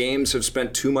games have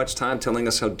spent too much time telling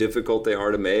us how difficult they are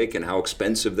to make and how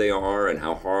expensive they are and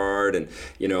how hard, and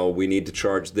we need to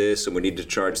charge this and we need to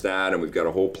charge that, and we've got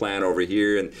a whole plan over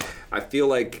here. And I feel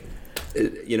like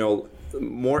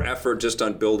more effort just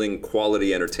on building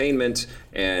quality entertainment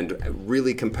and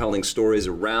really compelling stories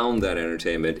around that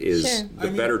entertainment is the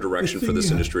better direction for this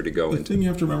industry to go into. The thing you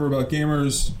have to remember about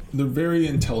gamers, they're very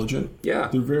intelligent. Yeah.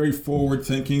 They're very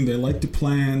forward-thinking. They like to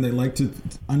plan. They like to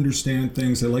understand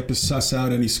things. They like to suss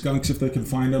out any skunks if they can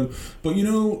find them. But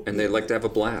and they like to have a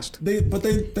blast.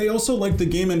 They also like the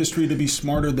game industry to be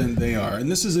smarter than they are. And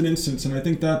this is an instance, and I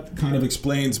think that kind of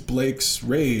explains Blake's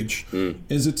rage,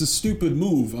 is it's a stupid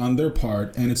move on their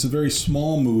part, and it's a very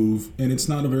small move, and it's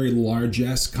not a very largesse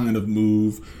kind of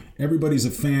move. Everybody's a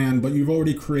fan, but you've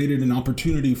already created an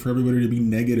opportunity for everybody to be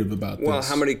negative about this. Well,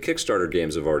 how many Kickstarter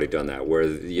games have already done that, where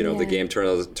the game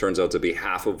turns out to be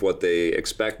half of what they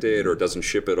expected or doesn't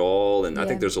ship at all? And I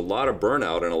think there's a lot of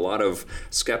burnout and a lot of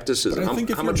skepticism.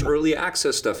 How much early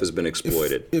access stuff has been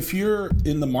exploited? If you're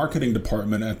in the marketing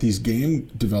department at these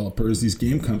game developers, these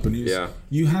game companies,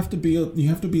 you have to be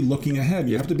looking ahead.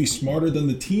 You have to be smarter than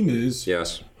the team is.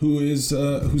 Yes.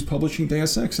 Who's publishing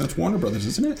Deus Ex? That's Warner Brothers,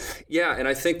 isn't it? Yeah, and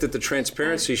I think that the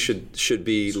transparency should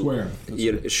be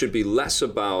should be less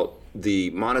about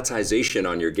the monetization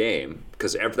on your game,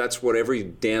 because that's what every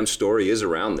damn story is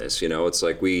around this. It's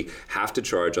like we have to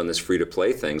charge on this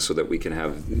free-to-play thing so that we can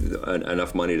have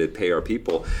enough money to pay our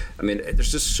people. I mean,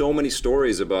 there's just so many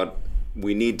stories about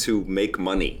we need to make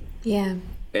money. Yeah.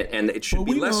 And it should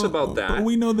be less about that. But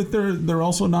we know that they're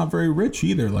also not very rich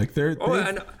either. Like they've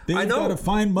got to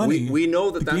find money. We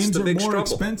know that that's the big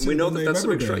struggle. We know that that's the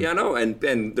big struggle. Yeah, I know. And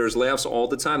there's layoffs all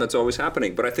the time. That's always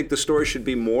happening. But I think the story should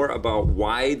be more about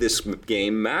why this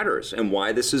game matters and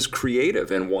why this is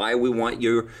creative and why we want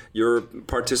your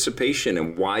participation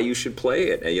and why you should play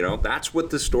it. And, that's what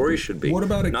the story should be. What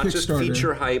about not just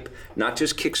feature hype, not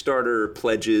just Kickstarter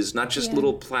pledges, not just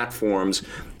little platforms.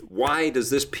 Why does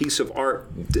this piece of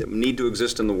art need to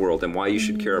exist in the world, and why you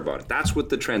should care about it? That's what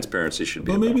the transparency should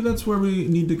be. Well, maybe that's where we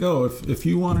need to go. If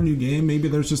you want a new game, maybe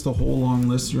there's just a whole long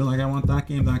list. You're like, I want that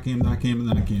game, that game, that game, and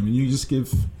that game, and you just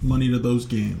give money to those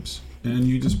games. And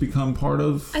you just become part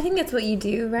of... I think that's what you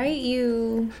do, right?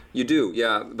 You do,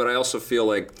 yeah. But I also feel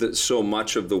like so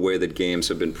much of the way that games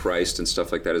have been priced and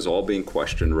stuff like that is all being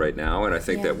questioned right now. And I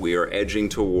think that we are edging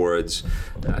towards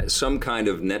some kind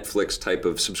of Netflix type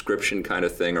of subscription kind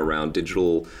of thing around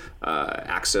digital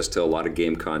access to a lot of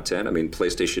game content. I mean,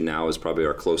 PlayStation Now is probably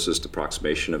our closest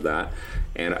approximation of that.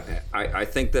 And I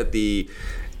think that the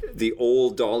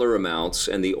old dollar amounts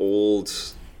and the old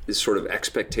sort of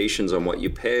expectations on what you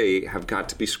pay have got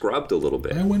to be scrubbed a little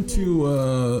bit. I went to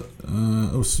a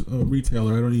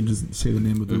retailer. I don't need to say the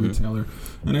name of the retailer.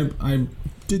 And I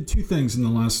did two things in the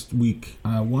last week.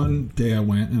 One day I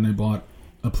went and I bought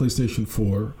a PlayStation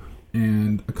 4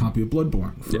 and a copy of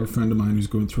Bloodborne for a friend of mine who's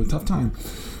going through a tough time.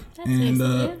 That's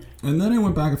nice. And then I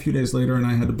went back a few days later and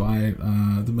I had to buy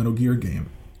the Metal Gear game.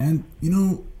 And,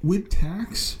 with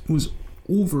tax, it was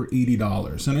over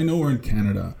 $80. And I know we're in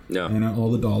Canada. Yeah. And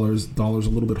all the dollars a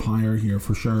little bit higher here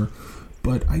for sure.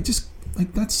 But I just,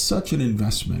 that's such an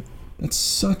investment. That's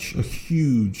such a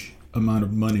huge amount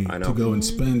of money to go and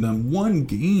spend on one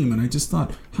game. And I just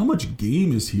thought, how much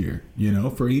game is here,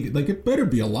 for 80, it better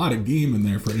be a lot of game in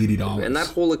there for $80. And that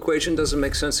whole equation doesn't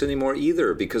make sense anymore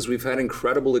either, because we've had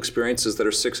incredible experiences that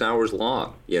are 6 hours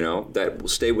long, that will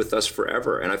stay with us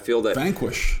forever. And I feel that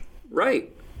Vanquish.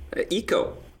 Right.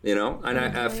 Eco, and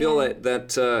I feel that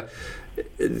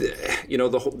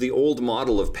the old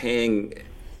model of paying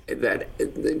that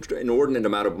inordinate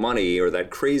amount of money, or that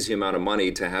crazy amount of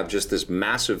money, to have just this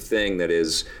massive thing that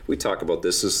is, we talk about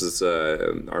this is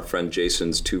our friend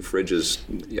Jason's two fridges,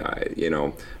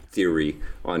 theory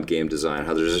on game design,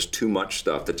 how there's just too much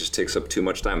stuff that just takes up too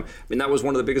much time. I mean, that was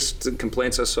one of the biggest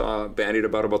complaints I saw bandied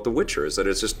about The Witcher, is that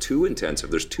it's just too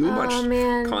intensive. There's too much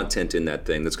content in that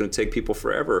thing that's going to take people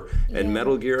forever. And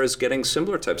Metal Gear is getting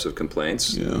similar types of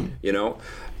complaints. Yeah.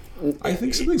 I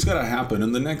think something's got to happen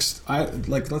in the next,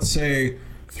 let's say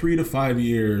 3 to 5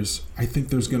 years. I think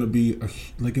there's going to be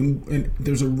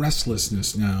there's a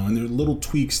restlessness now, and there are little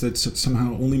tweaks that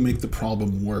somehow only make the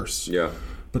problem worse. Yeah.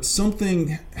 But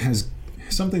something's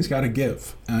got to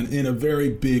give, and in a very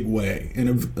big way.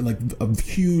 And a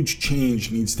huge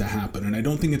change needs to happen. And I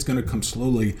don't think it's going to come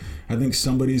slowly. I think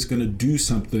somebody's going to do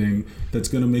something that's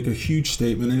going to make a huge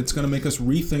statement, and it's going to make us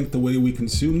rethink the way we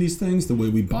consume these things, the way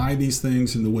we buy these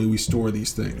things, and the way we store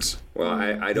these things. Well,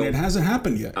 I don't. And it hasn't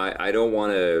happened yet. I don't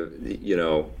want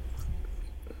to,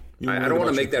 I don't want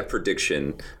to make that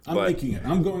prediction. I'm making it.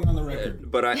 I'm going on the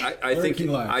record. But I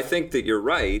think that you're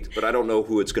right. But I don't know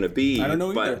who it's going to be. I don't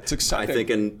know either. But it's exciting. I think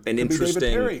an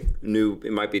interesting new.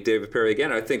 It might be David Perry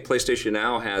again. I think PlayStation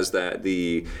now has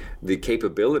the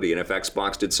capability, and if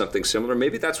Xbox did something similar,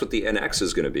 maybe that's what the NX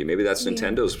is going to be. Maybe that's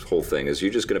Nintendo's whole thing. Is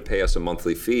you're just going to pay us a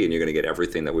monthly fee, and you're going to get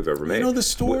everything that we've ever made. The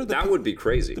store that would be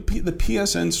crazy. The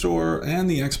PSN store and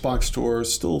the Xbox store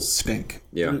still stink.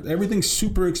 Yeah. Everything's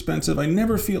super expensive. I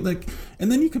never feel like, and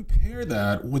then you compare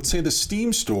that with, say, the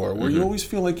Steam store, where you always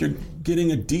feel like you're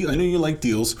getting a deal. I know you like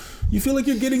deals. You feel like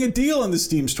you're getting a deal in the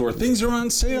Steam store. Things are on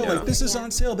sale. Yeah. Like, this is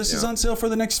on sale. This is on sale for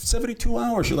the next 72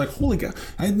 hours. You're like, holy God.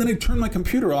 And then I turn my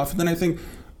computer off, and then I think,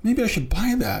 maybe I should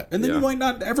buy that. And then you might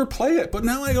not ever play it, but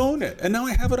now I own it. And now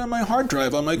I have it on my hard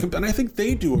drive on my computer. And I think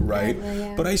they do it right.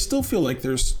 But I still feel like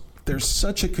there's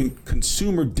such a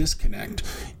consumer disconnect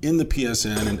in the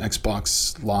PSN and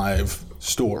Xbox Live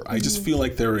store. I just feel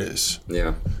like there is.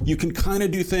 Yeah. You can kind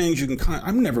of do things.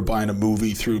 I'm never buying a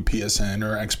movie through PSN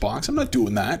or Xbox. I'm not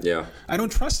doing that. Yeah. I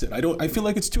don't trust it. I feel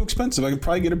like it's too expensive. I could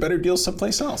probably get a better deal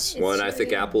someplace else. Well, and I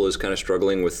think Apple is kind of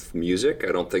struggling with music.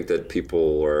 I don't think that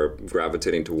people are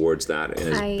gravitating towards that in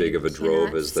as big of a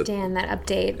drove as that. I cannot stand that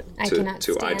update. I cannot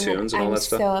stand iTunes and all that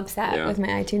stuff. I'm so upset with my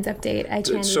iTunes update. I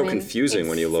can't. It's so confusing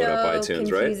when you load up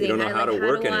iTunes, right? You don't know how to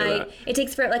work any of that. It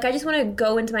takes forever. I just want to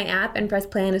go into my app and press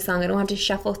play on a song. I don't have to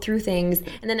shuffle through things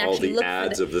and then actually look all the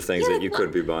ads for of the things that you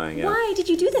could be buying. Yeah. Why did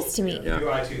you do this to me? Yeah. New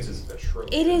iTunes is atrocious.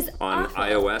 It is on awful.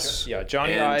 iOS. Yeah,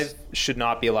 Johnny Ive should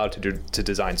not be allowed to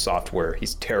design software.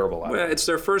 He's terrible at it. Well, it's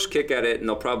their first kick at it, and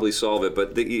they'll probably solve it.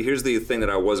 But here's the thing that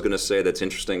I was going to say that's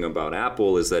interesting about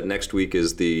Apple is that next week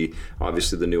is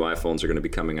obviously the new iPhones are going to be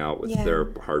coming out with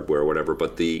their hardware or whatever.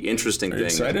 But the interesting thing. Are you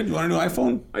excited? You want a new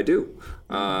iPhone? I do.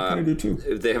 I do too.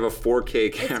 They have a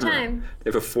 4K camera. It's time.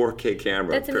 They have a 4K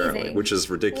camera, That's apparently, amazing. which is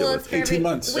ridiculous. Well, 18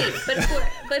 months. Wait,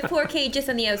 but 4K just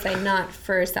on the outside, not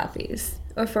for selfies.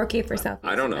 Or 4K for selfies.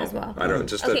 I don't know. As well. I don't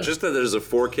just that there's a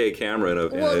 4K camera in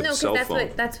a cell phone.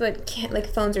 That's what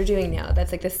phones are doing now.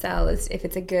 That's like the sell is if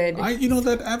it's a good.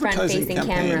 That advertising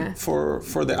campaign camera.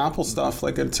 for the Apple stuff,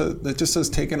 like it just says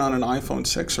taken on an iPhone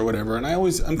 6 or whatever, and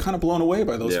I'm kind of blown away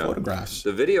by those photographs.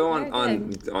 The video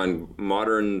on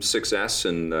modern 6S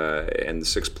and the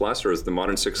 6 Plus, or the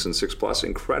modern 6 and 6 Plus,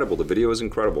 incredible. The video is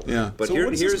incredible. Yeah. But so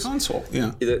here's this console.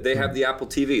 Yeah. They have the Apple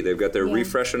TV. They've got their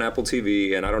refresh on Apple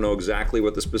TV, and I don't know exactly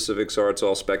what the specifics are. It's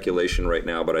all speculation right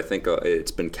now, but I think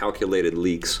it's been calculated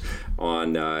leaks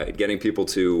on getting people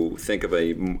to think of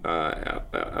a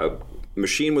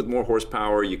machine with more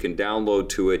horsepower. You can download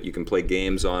to it. You can play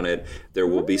games on it. There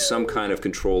will be some kind of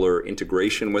controller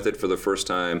integration with it for the first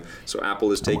time. So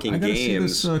Apple is taking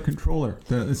games. See this controller.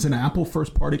 It's an Apple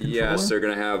first-party controller. Yes, they're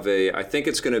going to have I think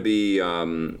it's going to be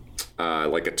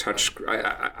like a touch.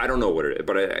 I don't know what it is,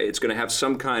 but it's going to have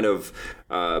some kind of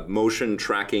motion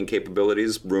tracking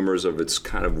capabilities. Rumors of it's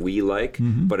kind of Wii-like,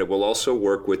 but it will also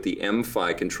work with the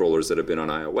MFi controllers that have been on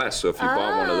iOS. So if you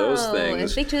bought one of those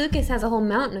things, Victor Lucas has a whole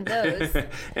mountain of those.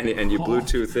 and you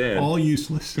Bluetooth in, all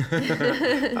useless.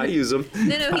 I use them.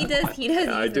 No, he does. He does.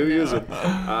 I do use them.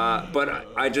 But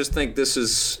I just think this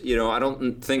is, I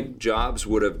don't think Jobs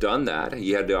would have done that.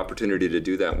 He had the opportunity to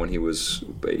do that when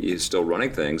he's still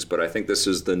running things. But I think this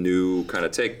is the new kind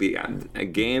of take.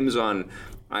 Games on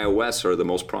iOS are the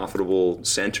most profitable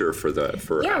center for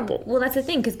Apple. Well, that's the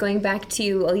thing, because going back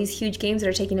to all these huge games that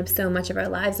are taking up so much of our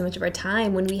lives, so much of our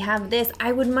time, when we have this,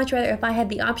 I would much rather, if I had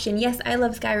the option, yes, I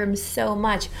love Skyrim so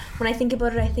much. When I think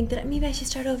about it, I think that maybe I should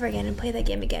start over again and play that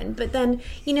game again. But then,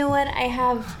 you know what? I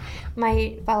have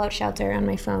my Fallout Shelter on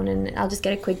my phone, and I'll just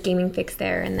get a quick gaming fix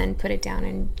there and then put it down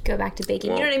and go back to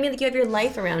baking. You know what I mean? Like, you have your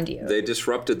life around you. They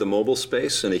disrupted the mobile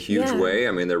space in a huge way.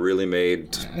 I mean, they really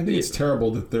made... I think it's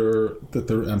terrible that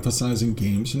they're emphasizing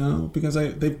games now, because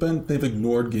they've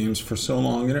ignored games for so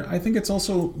long, and I think it's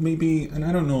also maybe, and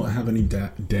I don't know, have any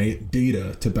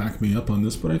data to back me up on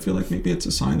this, but I feel like maybe it's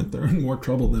a sign that they're in more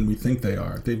trouble than we think they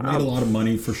are. They've made a lot of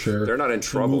money for sure. They're not in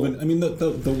trouble. I mean,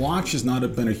 the watch has not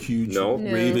been a huge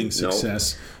raving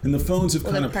success, and the phones have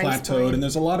kind of plateaued, and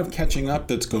there's a lot of catching up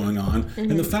that's going on,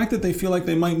 and the fact that they feel like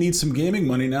they might need some gaming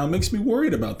money now makes me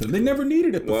worried about them. They never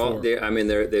needed it before.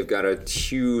 Well, they've got a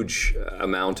huge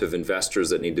amount of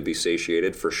investors that need to be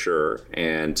satiated for sure,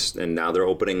 and now they're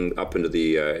opening up into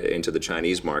the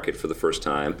Chinese market for the first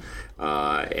time,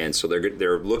 and so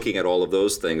they're looking at all of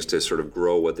those things to sort of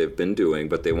grow what they've been doing,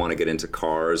 but they want to get into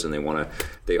cars, and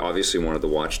they obviously wanted the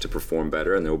watch to perform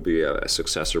better, and there will be a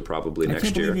successor probably next year.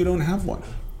 I can't believe you don't have one.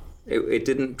 It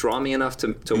didn't draw me enough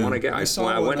to want to get.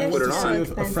 I went and put it on.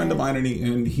 A friend of mine,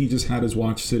 and he just had his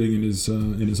watch sitting in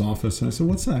his office, and I said,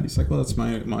 "What's that?" He's like, "Well, that's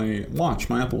my watch,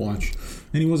 my Apple Watch,"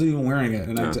 and he wasn't even wearing it,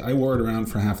 and I wore it around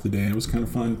for half the day. It was kind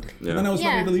of fun. Yeah. And then I was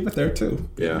ready to leave it there too.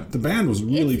 Yeah, the band was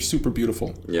really super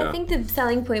beautiful. Yeah, I think the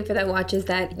selling point for that watch is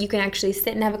that you can actually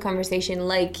sit and have a conversation,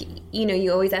 like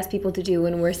you always ask people to do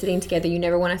when we're sitting together. You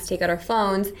never want us to take out our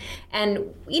phones,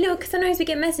 and because sometimes we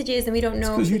get messages and we don't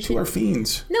know. Because you two are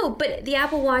fiends. No, but the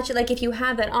Apple Watch, like if you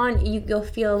have that on, you'll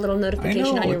feel a little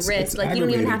notification on your wrist. Like you don't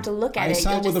even have to look at it. I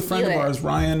sat with a friend of ours,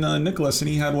 Ryan Nicholas, and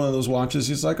he had one of those watches.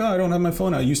 He's like, "Oh, I don't have my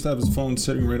phone." I used to have his phone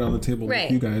sitting right on the table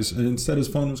with you guys, and instead his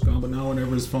phone was gone. But now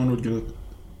whenever his phone would go.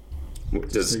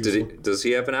 Does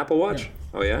he have an Apple Watch? Yeah.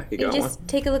 Oh yeah, he got one. Just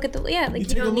take a look at you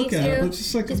don't need to.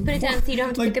 Just put it down so you don't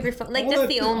have to pick up your phone. Like that's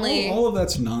the only. All of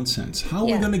that's nonsense. How are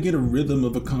we going to get a rhythm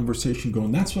of a conversation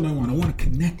going? That's what I want. I want to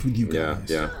connect with you guys.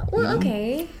 Yeah. Well,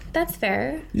 okay, that's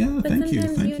fair. Yeah, but thank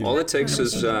you. All it takes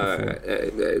is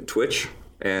Twitch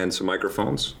and some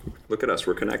microphones. Look at us,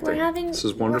 we're connecting. This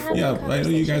is wonderful. Yeah, I know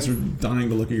you guys are dying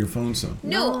to look at your phones, so.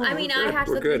 No, I mean, I have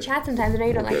to look at the chat sometimes. I know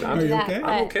you don't like to do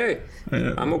that. Okay?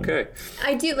 I'm okay.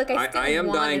 I do. Like, I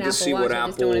am dying to see what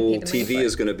Apple TV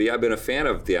is going to be. I've been a fan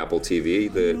of the Apple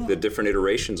TV, the different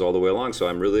iterations all the way along, so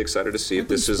I'm really excited to see if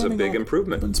this is a big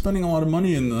improvement. I've been spending a lot of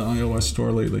money in the iOS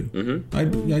store lately.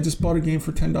 Mm-hmm. I just bought a game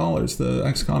for $10, the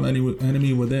XCOM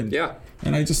Enemy Within. Yeah.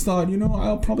 And I just thought,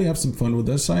 I'll probably have some fun with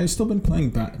this. I've still been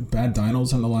playing Bad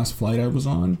Dinos on the last flight I was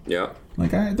on. Yeah.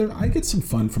 Like, I get some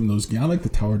fun from those games. I like the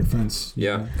tower defense.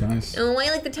 Yeah. Guys. Oh, I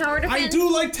like the tower defense. I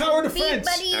do like tower defense.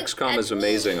 XCOM is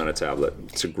amazing on a tablet.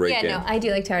 It's a great game. Yeah, no, I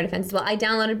do like tower defense as well. I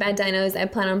downloaded Bad Dinos. I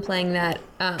plan on playing that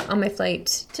on my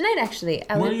flight tonight, actually.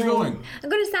 Where are you going? I'm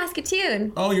going to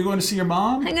Saskatoon. Oh, you're going to see your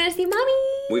mom? I'm going to see Mommy.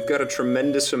 We've got a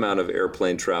tremendous amount of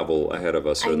airplane travel ahead of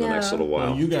us in the next little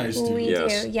while. Well, you guys do. We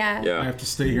do, yeah. I have to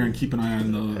stay here and keep an eye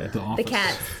on the office. The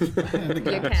cats.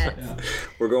 Your cats. Yeah.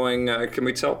 We're going, can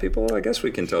we tell people? I guess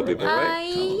we can tell people,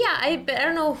 right? Yeah, I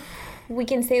don't know. We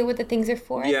can say what the things are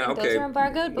for. Yeah, I think okay. Those are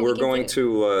embargoed. But we're going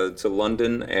to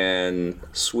London and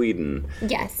Sweden.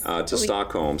 Yes. To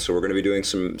Stockholm. So we're going to be doing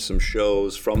some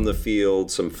shows from the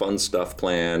field, some fun stuff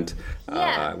planned.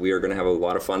 Yeah. We are going to have a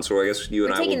lot of fun. So I guess you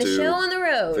and I will do taking the show on the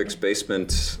road. Fixed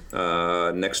Basement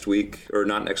next week, or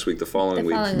not next week, the following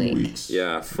week. 2 weeks.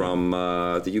 Yeah, from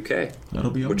the UK.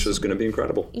 That'll be awesome. Which is going to be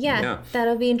incredible. Yeah,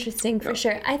 that'll be interesting for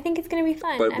sure. I think it's going to be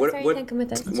fun. But I'm sorry you can't come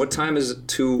with us. What time is it?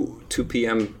 2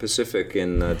 p.m. Pacific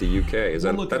in the UK? Is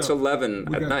that's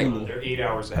 11 at night? They're 8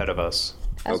 hours ahead of us.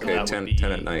 Okay, 10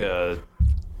 at night.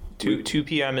 2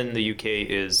 p.m. in the UK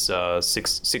is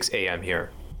 6 a.m. here.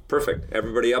 Perfect.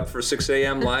 Everybody up for 6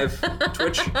 a.m. live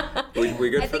Twitch? We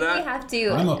good for that? I think we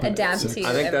have to adapt to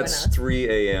I think that's 3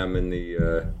 a.m. in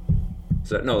the...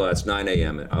 that's 9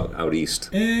 a.m. out east.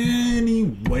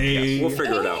 Anyway. We'll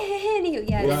figure it out.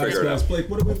 We'll figure it out. Blake,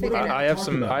 what do I have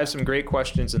some great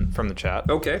questions from the chat.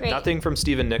 Okay. Great. Nothing from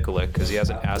Stephen Nikolic because he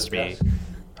hasn't asked me.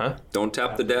 Huh? Don't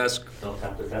tap the desk.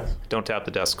 Don't tap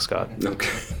the desk, Scott. Okay.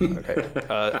 Okay.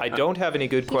 I don't have any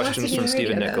good wants questions to from be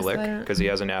Stephen radio, though, so I Nikolic don't- because he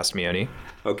hasn't asked me any.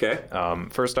 Okay.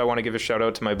 First, I want to give a shout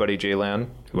out to my buddy Jaylan,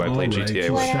 who I play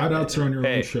GTA with. Shout outs are on your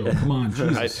Hey. own show. Come on,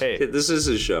 Jesus. Hey. This is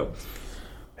his show.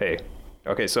 Hey.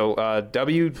 Okay, so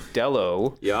W.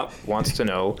 Dello Yep. wants to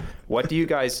know, what do you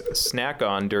guys snack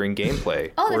on during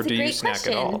gameplay? Oh, that's or a do you great snack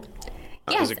question. at all?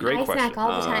 Yes, a great I question. snack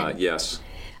all the time. Yes.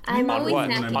 I'm On always what?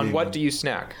 snacking. On what do you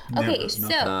snack? Okay, Never,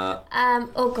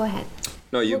 so, go ahead.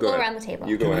 No, you We'll go go ahead. around the table.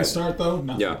 You go Can I ahead. start though?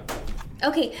 No. Yeah.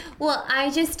 Okay, well,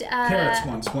 I just,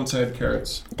 Carrots once I had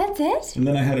carrots. that's it? And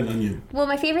then I had an onion. Well,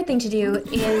 my favorite thing to do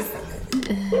is,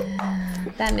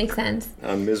 that makes sense.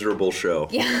 A miserable show.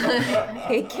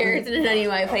 Yeah, carrots and an onion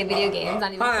while I play video games.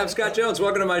 Not even Hi, I'm Scott Jones.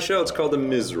 Welcome to my show. It's called The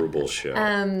Miserable Show.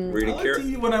 Reading I like carrot. to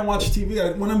eat when I watch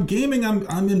TV. When I'm gaming,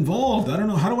 I'm involved. I don't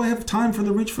know. How do I have time for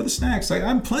the reach for the snacks?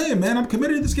 I'm playing, man. I'm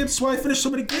committed to this game. That's why I finish so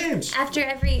many games. After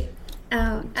every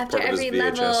Part of his every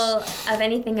VHS. level of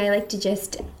anything, I like to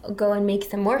just go and make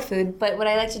some more food. But what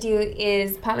I like to do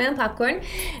is pop my own popcorn,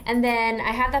 and then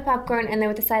I have that popcorn, and then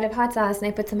with a side of hot sauce, and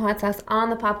I put some hot sauce on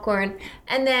the popcorn,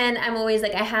 and then I'm always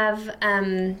like, I have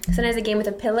sometimes a game with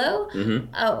a pillow.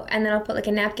 Oh, and then I'll put like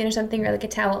a napkin or something, or like a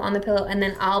towel on the pillow, and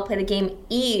then I'll play the game,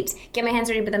 eat, get my hands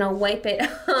ready, but then I'll wipe it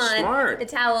on Smart. the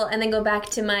towel, and then go back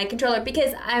to my controller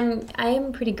because I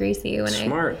am pretty greasy when I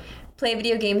Smart. play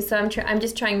video games, so I'm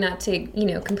just trying not to,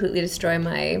 completely destroy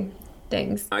my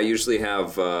things. I usually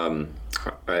have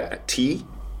tea.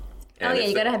 And Yeah, if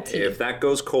you gotta have tea. If that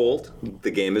goes cold,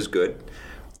 the game is good.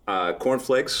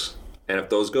 Cornflakes, and if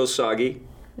those go soggy,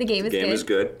 The game is the game good. is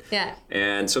good. Yeah.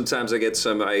 And sometimes I get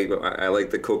some. I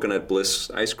like the coconut bliss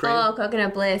ice cream. Oh,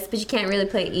 coconut bliss, but you can't really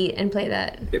play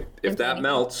that. If that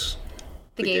melts,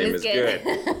 The game is good.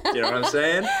 You know what I'm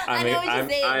saying? I know what you're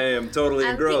saying. I am totally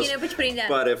I'm engrossed. picking up what you're putting down.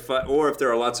 But if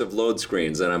there are lots of load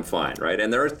screens, then I'm fine, right?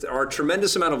 And there are a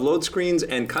tremendous amount of load screens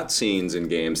and cutscenes in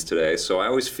games today, so I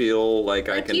always feel like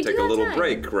I Like can you take do a have little time.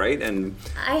 break, right? And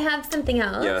I have something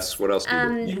else. yes, what else do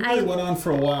you do? You really went on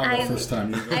for a while I- the first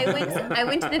time. I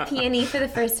went to the PNE for the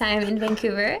first time in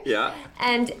Vancouver. Yeah.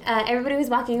 And everybody was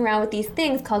walking around with these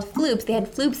things called floops. They had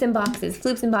floops in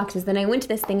boxes. Then I went to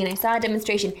this thing and I saw a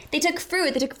demonstration. They took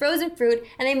frozen fruit,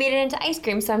 and they made it into ice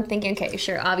cream. So I'm thinking, okay,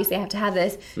 sure, obviously I have to have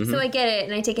this. So I get it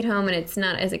and I take it home, and it's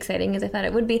not as exciting as I thought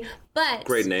it would be. But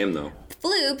Great name though.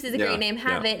 Floops is a Yeah, great name.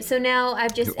 Have yeah. it. So now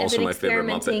I've Also been my favorite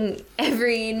Muppet. experimenting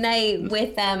every night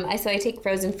with them. So I take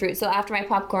frozen fruit. So after my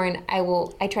popcorn, I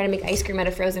try to make ice cream out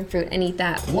of frozen fruit and eat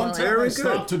that. One while time Very I good.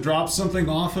 stopped to drop something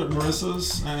off at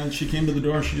Marissa's, and she came to the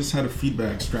door and she just had a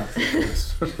feedbag strapped to her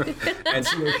face.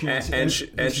 And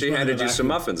she handed you some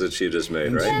muffins that she just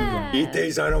made, right? Yeah. Eat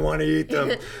these. I don't want to eat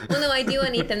them. Well, no, I do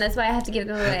want to eat them. That's why I have to give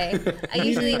them away. I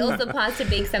usually also pause to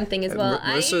bake something as well.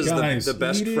 Marissa's Guys, the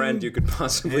best eating friend you could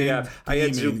possibly and have. I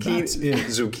had gaming, that's it.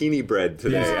 zucchini bread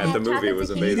today Yeah. at the movie. It was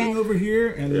Chocolate zucchini amazing. Eating over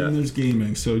here, and Yeah. then there's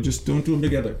gaming. So just don't do them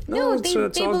together. No, it's they all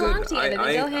belong good. together.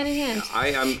 They go hand in hand.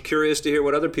 I'm curious to hear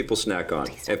what other people snack on.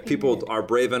 If people are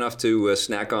brave enough to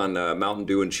snack on Mountain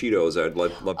Dew and Cheetos, I'd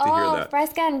love to hear Oh, that.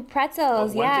 Fresca and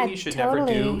pretzels. One yeah, thing you should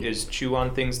totally. never do is chew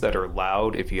on things that are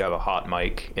loud if you have a hot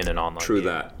mic in an online True game.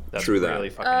 that. That's True that. really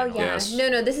fucking Oh annoying. yeah, Yes.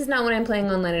 no, this is not when I'm playing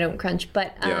online. I don't crunch,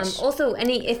 but Yes. also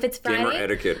if it's Friday, Gamer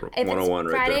etiquette if 101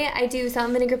 it's right Friday, there. I do salt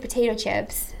and vinegar potato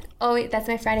chips. Oh, wait, that's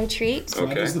my Friday treat. Okay.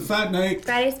 Friday's the fat night.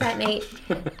 Friday's fat night.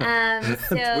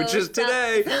 So Which is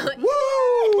today.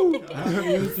 Woo!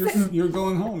 You're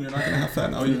going home. You're not going to have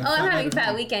fat night. Oh, I'm having a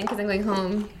fat weekend because I'm going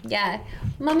home. Yeah,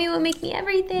 mommy will make me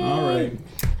everything. All right.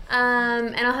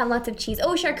 And I'll have lots of cheese. Oh,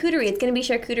 charcuterie. It's going to be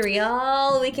charcuterie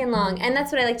all weekend long. And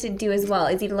that's what I like to do as well,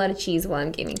 is eat a lot of cheese while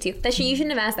I'm gaming too. You shouldn't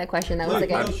have asked that question. That was like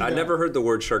What a... else you I got? never heard the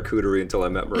word charcuterie until I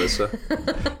met Marissa.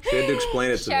 She had to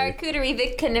explain it to me. Charcuterie.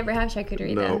 Vic can never have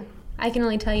charcuterie, No. though. I can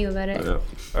only tell you about it. No.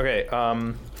 Okay,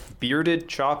 Bearded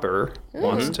Chopper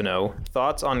wants to know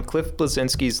thoughts on Cliff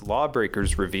Bleszinski's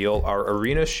Lawbreakers reveal: are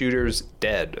arena shooters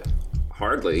dead?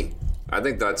 Hardly. I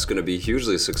think that's going to be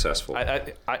hugely successful.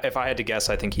 If I had to guess,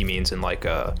 I think he means in like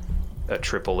a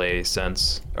AAA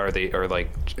sense.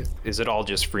 Is it all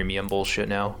just freemium bullshit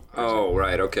now? Oh,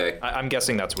 right. Okay. I'm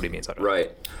guessing that's what he means. I don't know.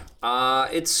 Right.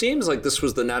 It seems like this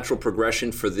was the natural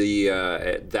progression for the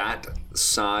that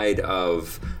side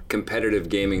of competitive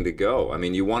gaming to go. I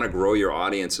mean, you want to grow your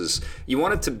audiences. You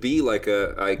want it to be like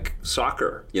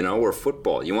soccer, or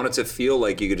football. You want it to feel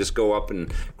like you could just go up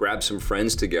and grab some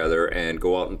friends together and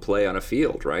go out and play on a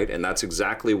field, right? And that's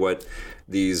exactly what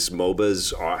these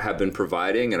MOBAs have been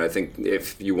providing. And I think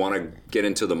if you want to get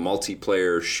into the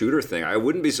multiplayer shooter thing, I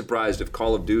wouldn't be surprised if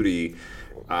Call of Duty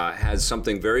has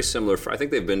something very similar. I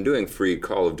think they've been doing free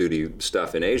Call of Duty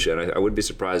stuff in Asia, and I wouldn't be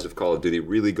surprised if Call of Duty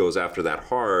really goes after that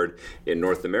hard in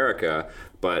North America.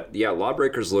 But yeah,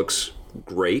 Lawbreakers looks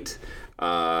great.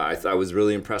 I was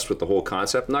really impressed with the whole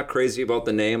concept. I'm not crazy about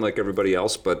the name like everybody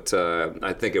else, but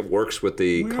I think it works with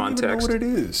the context. We don't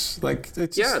even know what it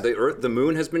is. The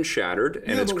moon has been shattered,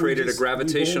 and it's created a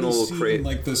gravitational.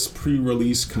 Like this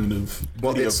pre-release kind of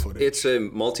video footage. It's a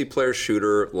multiplayer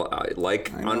shooter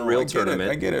like Unreal Tournament.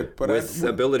 I get it, but with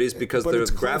abilities because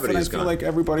the gravity is gone. I feel like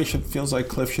everybody feels like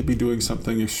Cliff should be doing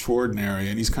something extraordinary,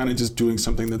 and he's kind of just doing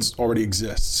something that's already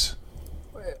exists.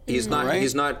 He's not. Right?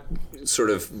 He's not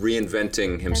sort of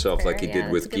reinventing himself like he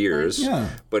did with Gears. Yeah.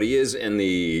 But he is in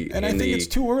the. And I think it's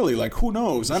too early. Like, who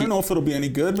knows? I don't know if it'll be any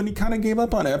good. But he kind of gave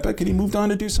up on Epic and he moved on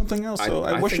to do something else. So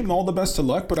I wish him all the best of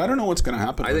luck. But I don't know what's going to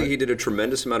happen. I think he did a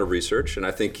tremendous amount of research, and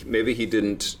I think maybe he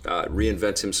didn't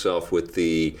reinvent himself with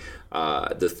the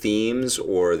themes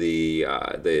or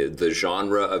the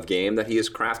genre of game that he has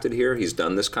crafted here. He's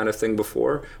done this kind of thing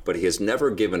before, but he has never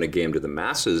given a game to the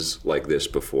masses like this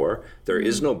before. There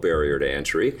is no barrier to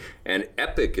entry, and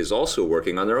Epic is also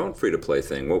working on their own free-to-play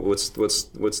thing.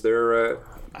 What's their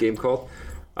game called?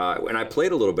 And I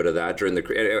played a little bit of that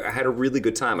I had a really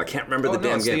good time. I can't remember the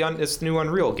damn game. It's the new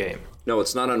Unreal game. No,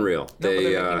 it's not Unreal. But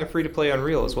they're making a free-to-play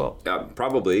Unreal as well.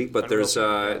 Probably, but Unreal there's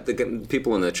the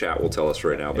people in the chat will tell us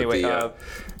right now. But anyway,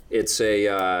 it's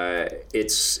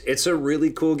a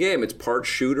really cool game. It's part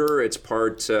shooter. It's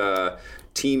part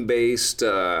team-based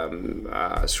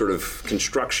sort of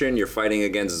construction. You're fighting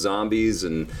against zombies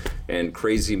and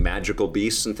crazy magical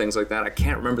beasts and things like that. I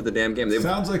can't remember the damn game.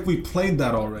 Sounds like we played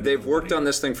that already. They've worked on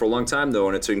this thing for a long time, though,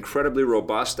 and it's incredibly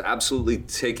robust, absolutely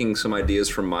taking some ideas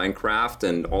from Minecraft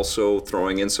and also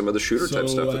throwing in some of the shooter-type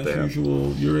stuff that they have. So, as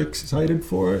usual, you're excited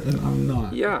for it, and I'm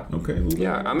not. Yeah. Okay.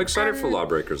 I'm excited for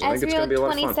Lawbreakers. I think it's going to be a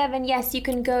lot of fun. Ezreal27, yes, you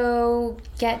can go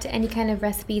get any kind of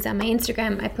recipes on my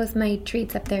Instagram. I post my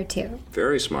treats up there, too.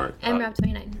 Very smart. And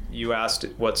Rob29. You asked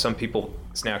what some people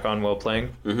snack on while playing.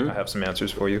 Mm-hmm. I have some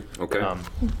answers for you. Okay.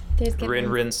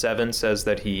 Rin7 says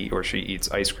that he or she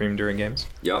eats ice cream during games.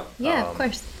 Yep. Yeah, of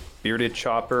course. Bearded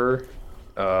Chopper,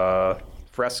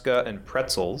 Fresca, and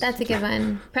pretzels. That's a good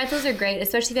one. Pretzels are great,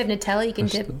 especially if you have Nutella. You can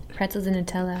dip pretzels in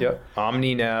Nutella. Yep.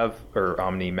 Omnimav,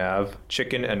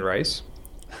 chicken and rice.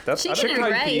 Chicken and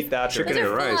rice. Eat that chicken and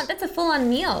rice. That's a full-on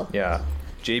meal. Yeah.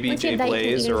 JBJ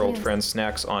Blaze, our old friend,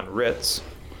 snacks on Ritz.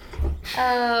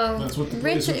 Oh,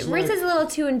 Ritz is a little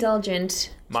too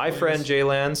indulgent. My friend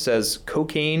Jaylan says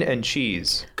cocaine and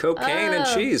cheese. Cocaine and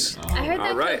cheese. I heard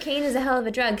that cocaine is a hell of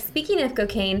a drug. Speaking of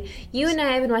cocaine, you and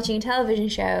I have been watching a television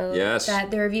show that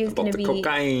the review is going to be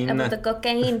about the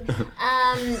cocaine.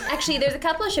 Actually, there's a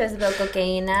couple of shows about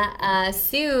cocaine.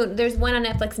 Soon, there's one on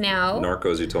Netflix now.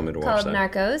 Narcos, you told me to watch that.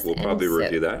 Called Narcos. We'll probably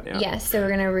review that, yeah. Yes, so we're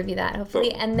going to review that,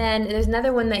 hopefully. And then there's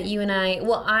another one that you and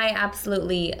I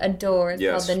absolutely adore. It's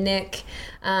called The Nick.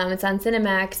 It's on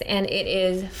Cinemax, and it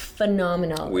is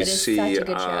phenomenal. We see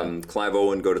Clive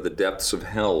Owen go to the depths of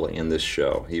hell in this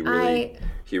show. He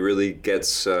really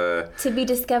gets to be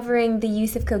discovering the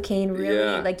use of cocaine.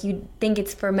 Really, like you think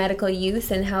it's for medical use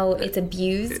and how it's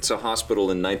abused. It's a hospital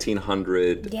in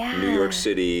 1900, New York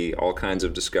City. All kinds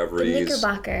of discoveries. The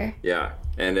Knickerbocker. Yeah.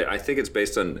 And I think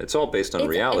it's all based on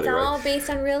reality, right? It's all based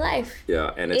on real life.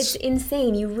 Yeah, and it's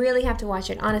insane. You really have to watch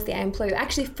it. Honestly, I implore you.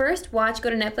 Actually, first go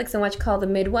to Netflix and watch Call the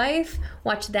Midwife.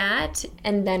 Watch that,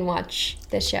 and then watch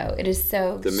the show. It is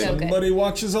so good. Somebody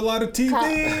watches a lot of TV.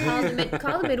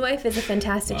 Call the Midwife is a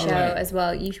fantastic show as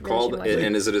well. You should really watch it.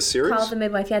 And is it a series? Call the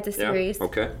Midwife. Yeah, it's a series. Yeah.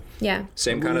 Okay. Yeah.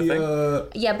 Same kind of thing?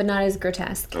 Yeah, but not as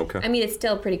grotesque. Okay. I mean, it's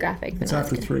still pretty graphic. It's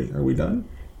after 3. Are we done?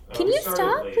 Can you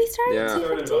stop? We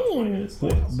started at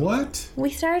 2:15. What? We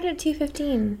started at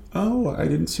 2:15. Oh, I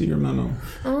didn't see your memo.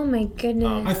 Oh my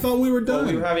goodness. I thought we were done.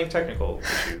 Well, we were having technical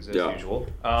issues as usual.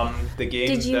 The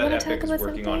game that Epic is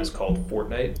working on is called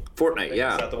Fortnite. Fortnite,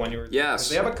 yeah. Is that the one you were? Yes.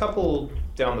 They have a couple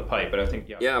down the pipe, but I think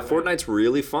Fortnite's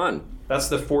really fun. That's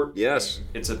the fort. Yes. Game.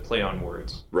 It's a play on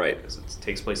words. Right. Because it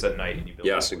takes place at night and you build.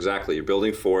 Yes, exactly. You're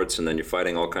building forts and then you're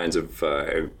fighting all kinds of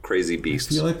crazy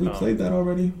beasts. I feel like we played that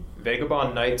already.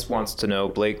 Vagabond Knights wants to know,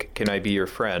 Blake, can I be your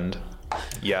friend?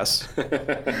 Yes.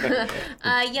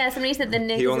 Somebody said the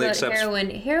Nick He is only about accepts- heroin.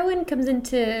 Heroin comes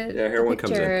into heroin the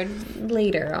comes picture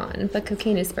later on, but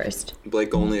cocaine is first.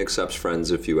 Blake only accepts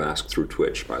friends if you ask through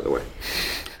Twitch, by the way.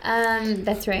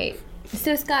 That's right.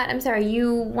 So, Scott, I'm sorry,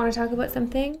 you want to talk about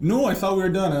something? No, I thought we were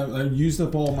done. I used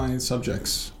up all my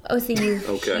subjects. Oh, so you've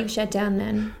Okay. shut down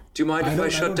then? Do you mind if I don't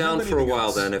shut down have for a anything while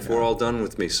else. then, if we're all done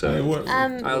with me, Hey, so what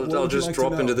I'll would just you like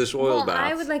drop to into know? this oil Well,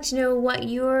 bath. I would like to know what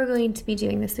you're going to be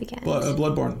doing this weekend.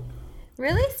 Bloodborne.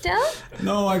 Really? Still?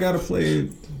 No, I gotta play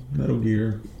Metal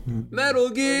Gear. Metal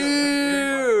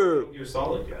Gear! You're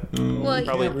solid yet. Well,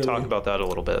 Probably really. talk about that a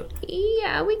little bit.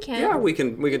 yeah, we can. Yeah, we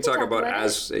can talk talk about about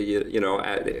as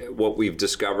what we've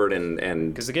discovered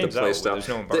and 'Cause the game's play out, style. there's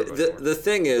no embargo anymore. The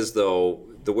thing is though,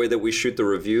 the way that we shoot the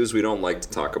reviews, we don't like to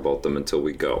talk about them until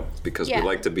we go because Yeah. we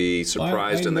like to be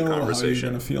surprised I in the know how you're conversation.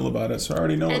 gonna feel about it, so I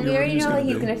already know And what we your already review's know how gonna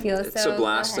he's be. going to feel, It's so a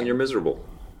blast and you're miserable.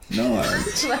 No,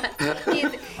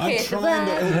 He's trying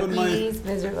to open my- He's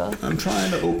miserable. I'm trying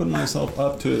to open myself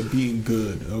up to being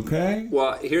good, okay?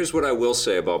 Well, here's what I will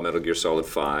say about Metal Gear Solid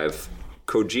 5.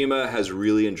 Kojima has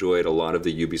really enjoyed a lot of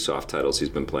the Ubisoft titles he's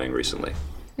been playing recently.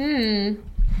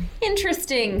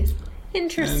 Interesting.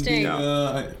 Interesting.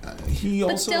 He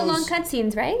But also still long is-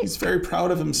 cutscenes, right? He's very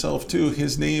proud of himself too.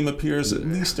 His name appears at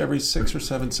least every 6 or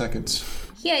 7 seconds.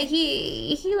 Yeah,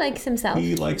 he likes himself.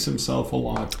 He likes himself a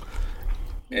lot.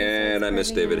 And I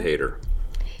miss David Hayter.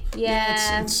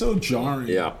 Yeah. It's so jarring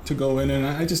Yeah. to go in, and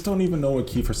I just don't even know what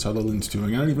Kiefer Sutherland's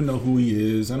doing. I don't even know who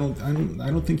he is. I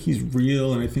don't think he's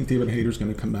real, and I think David Hayter's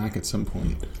going to come back at some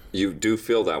point. You do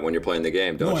feel that when you're playing the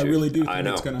game, don't No, you? I really do think I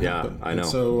know. it's going to Yeah, happen. I know.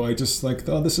 And so I just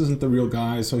this isn't the real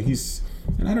guy. So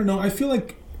and I don't know. I feel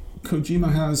like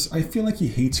Kojima I feel like he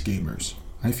hates gamers.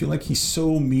 I feel like he's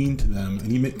so mean to them,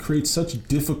 and he creates such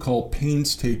difficult,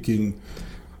 painstaking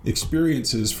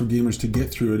experiences for gamers to get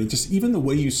through it. And just even the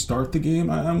way you start the game,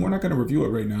 we're not going to review it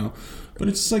right now, but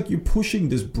it's just like you're pushing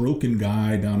this broken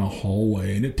guy down a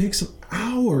hallway, and it takes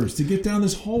hours to get down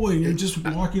this hallway, and you're just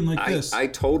walking like this. I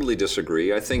totally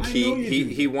disagree. I think I know you do.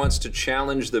 he wants to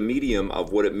challenge the medium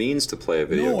of what it means to play a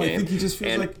video No, I game. think he just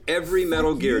feels and like, every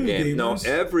Metal fuck Gear you, game, gamers.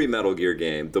 every Metal Gear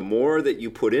game, the more that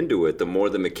you put into it, the more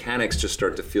the mechanics just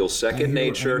start to feel second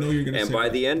nature. I know you're gonna And say by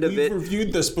that. the end of We've it,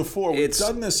 reviewed this before. We've it's-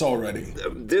 done this already.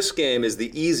 this game is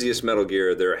the easiest Metal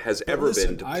Gear there has ever Listen,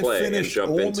 been to I play and finished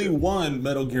jump only into. one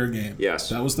Metal Gear game. Yes.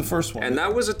 That was the first one. And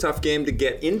that was a tough game to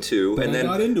get into, But and I then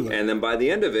got into it. and then by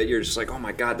the end of it, you're just like, oh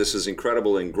my god, this is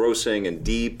incredible, engrossing, and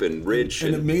deep, and rich,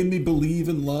 and it made me believe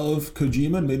and love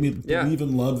Kojima. It made me Yeah. believe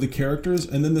and love the characters.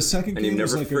 And then the second and game you've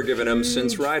was never like forgiven him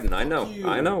since huge Raiden. I know, fuck you.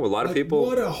 I know. A lot of Like, people,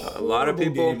 what a lot of horrible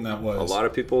people, game that was. a lot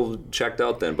of people checked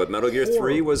out then. But Metal Gear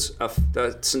 3 was a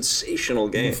sensational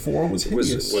game. And 4 was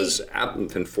hideous.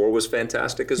 And 4 was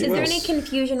fantastic as Is well. there any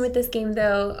confusion with this game,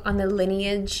 though, on the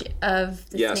lineage of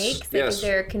the Yes, snakes? Like, yes. Is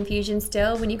there confusion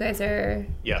still when you guys are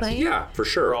Yes. playing? Yeah, for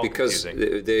sure, They're all because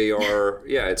confusing. they are.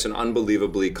 Yeah, it's an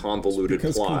unbelievably convoluted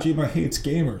because plot. Kojima hates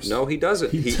gamers. No, he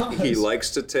doesn't. He He does. likes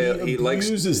to tell. He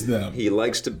abuses them. He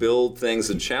likes to build things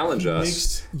that challenge He us.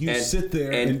 makes you and, sit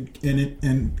there and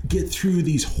and get through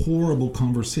these horrible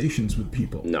conversations with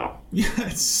people. no. Yeah,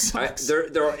 it sucks.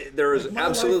 There is My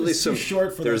absolutely life is too some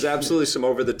short for there's that shit. absolutely some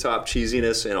over the top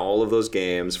cheesiness in all of those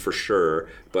games for sure,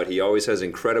 but he always has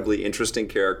incredibly interesting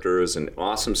characters and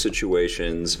awesome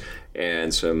situations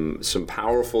and some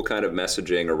powerful kind of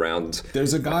messaging around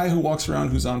There's a guy who walks around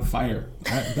who's on fire.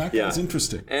 That yeah. guy's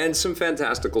interesting. and some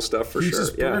fantastical stuff for He's sure.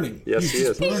 just Yeah. burning. Yes, He's he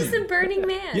just is. He's just a burning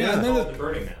man. Yeah, and then The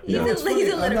Burning Man. He's, It's a, funny, he's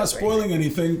a I'm literal not spoiling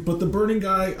anything, but the burning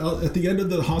guy at the end of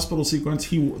the hospital sequence,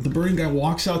 the burning guy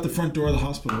walks out the front door of the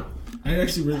hospital. I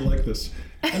actually really like this.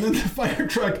 And then the fire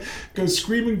truck goes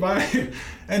screaming by,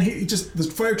 and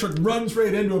the fire truck runs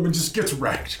right into him and just gets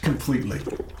wrecked completely.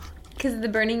 Because of the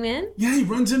burning man? Yeah, he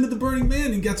runs into the burning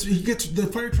man and the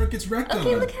fire truck gets wrecked on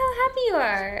Okay, him. look how happy you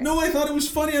are. No, I thought it was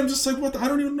funny. I'm just like, what? I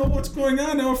don't even know what's going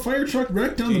on now. A fire truck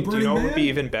wrecked on the Do you burning know what man. would be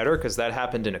even better? Because that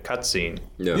happened in a cutscene.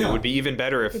 Yeah. Yeah. It would be even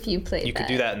better if you played you could that.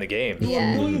 do that in the game. Well,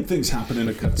 Yeah. a million things happen in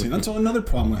a cutscene. That's another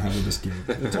problem I have with this game.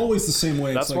 It's always the same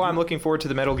way. That's It's why like, I'm looking forward to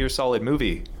the Metal Gear Solid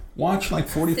movie. watch like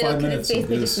 45 So, because minutes it's of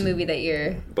basically this. just a movie that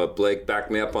you're... But Blake,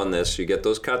 back me up on this. You get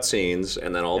those cutscenes,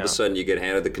 and then all of Yeah. a sudden you get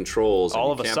handed the controls.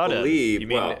 All and of you a can't sudden, believe, you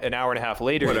mean well, an hour and a half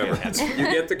later? whatever. you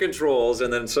get the controls,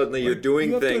 and then suddenly you're Like, doing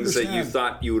you have to things that you understand.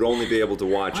 thought you would only be able to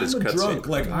watch as I'm a drunk.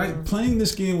 cutscenes. Like playing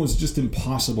this game was just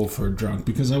impossible for a drunk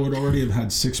because I would already have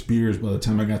had 6 beers by the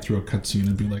time I got through a cutscene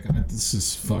and be like, this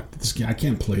is fucked. This game, I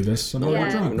can't play this. I'm already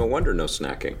Yeah. drunk. No wonder no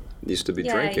snacking. Used to be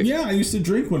Yeah, drinking. Yeah, I used to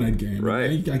drink when I'd game.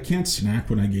 Right. I can't snack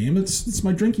when I game. It's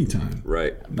my drinking time.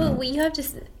 Right. But you have to.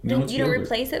 No, it's You don't yogurt.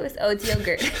 replace it with. Oh, it's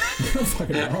yogurt.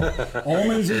 Fucking hell.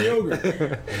 Almonds and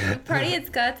yogurt. Party at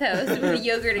Scott's house with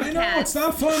yogurt and I know, cats. it's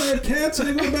not fun. I have cats and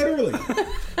I go to bed early.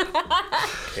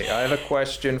 Okay, I have a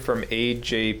question from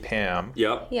AJ Pam.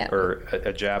 Yep. Yeah. Or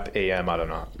a Jap AM, I don't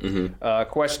know.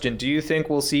 Question: do you think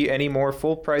we'll see any more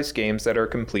full-price games that are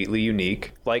completely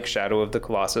unique, like Shadow of the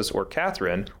Colossus or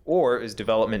Catherine, or is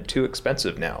development too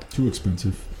expensive now? Too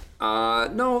expensive.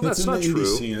 No, that's in not the indie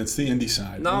true. scene. It's the indie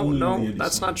side. No, Only on the indie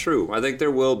that's side. not true. I think there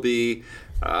will be,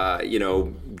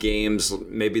 games.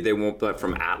 Maybe they won't, but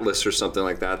from Atlas or something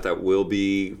like that. That will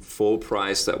be full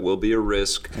price. That will be a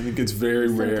risk. I think it's very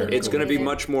rare. It's going to be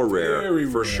much more rare, Very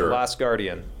for rare. sure. Last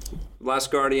Guardian.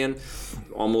 Last Guardian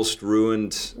almost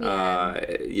ruined,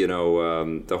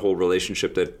 the whole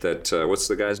relationship that what's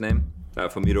the guy's name?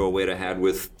 Fumito Ueda had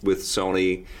with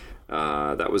Sony.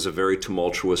 That was a very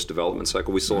tumultuous development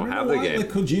cycle. We still don't have the game. Like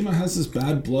Kojima has this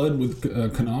bad blood with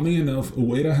Konami, and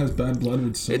Ueda has bad blood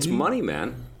with Sony. It's money,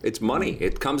 man. It's money.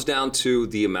 It comes down to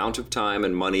the amount of time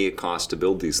and money it costs to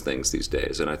build these things these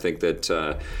days. And I think that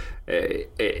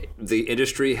the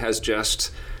industry has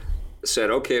just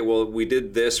said, okay, well, we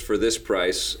did this for this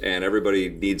price, and everybody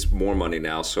needs more money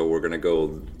now, so we're going to go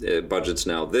budgets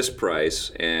now this price,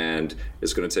 and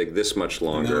it's going to take this much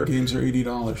longer. Now games are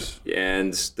 $80.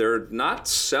 And they're not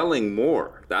selling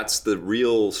more. That's the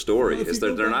real story. Well, if is you that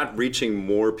go they're back- not reaching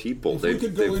more people. If we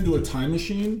could go into a time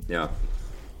machine, yeah.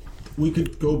 we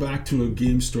could go back to a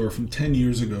game store from 10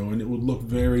 years ago, and it would look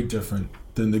very different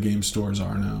than the game stores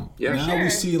are now. Yeah. Now Sure. we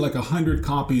see like 100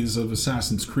 copies of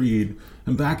Assassin's Creed,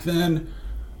 and back then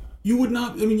you would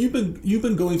not. I mean, you've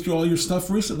been going through all your stuff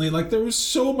recently. Like there was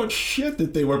so much shit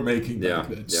that they were making back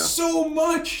then. Yeah. So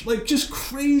much, like just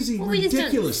crazy, Well, we just don't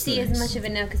ridiculous see things. as much of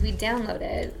it now because we download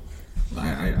it.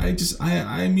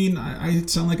 I mean, I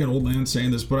sound like an old man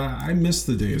saying this, but I miss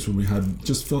the days when we had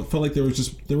felt like there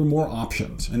were more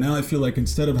options, and now I feel like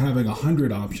instead of having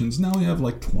 100 options, now we have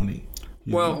like 20.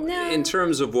 Well, No. in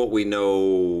terms of what we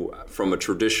know from a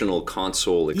traditional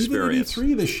console experience.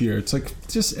 Even at E3 this year, it's like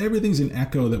just everything's an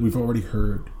echo that we've already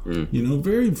heard.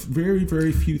 Very, very,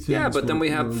 very few things. Yeah, but then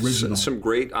we were have original. some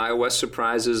great iOS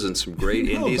surprises and some great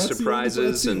No, indie that's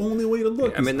surprises. That's the only way to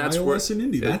look. I mean, that's where iOS and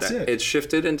indie. That's it. It's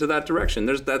shifted into that direction.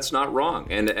 That's not wrong,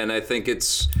 and I think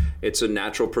it's a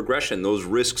natural progression. Those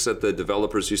risks that the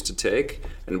developers used to take,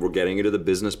 and we're getting into the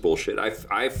business bullshit.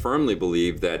 I firmly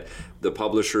believe that the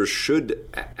publishers should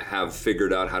have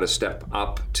figured out how to step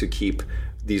up to keep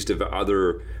these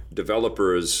other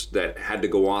developers that had to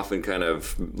go off and kind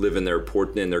of live in their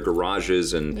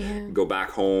garages and go back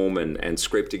home and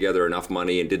scrape together enough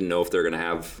money and didn't know if they're going to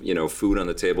have food on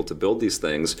the table to build these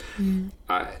things.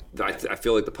 I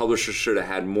feel like the publishers should have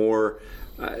had more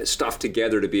stuff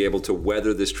together to be able to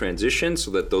weather this transition so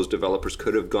that those developers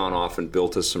could have gone off and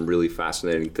built us some really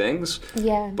fascinating things.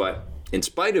 Yeah. But in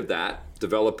spite of that,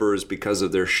 developers, because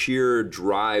of their sheer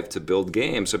drive to build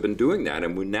games, have been doing that.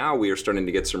 And now we are starting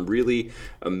to get some really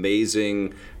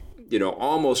amazing,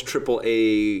 almost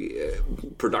AAA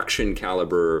production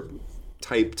caliber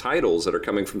type titles that are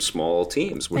coming from small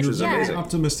teams, which is Yeah. amazing.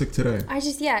 Optimistic today. I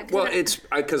just, yeah. 'cause Well, I- it's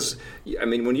because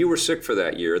when you were sick for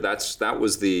that year, that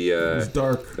was the It was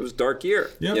dark. it was a dark year,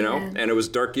 Yep. Yeah. and it was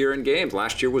a dark year in games.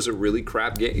 Last year was a really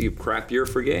crap year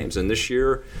for games, and this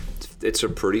year it's a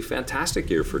pretty fantastic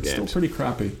year for Still games. pretty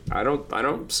crappy. I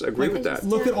don't agree with that.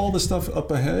 Look at all the stuff up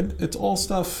ahead. It's all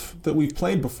stuff that we've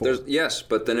played before. Yes,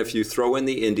 but then if you throw in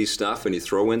the indie stuff and you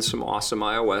throw in some awesome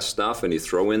iOS stuff and you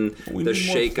throw in We the need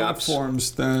more shake-ups,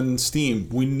 platforms than Steam.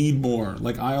 We need more.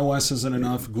 Like iOS isn't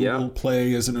enough. Google Yeah.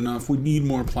 Play isn't enough. We need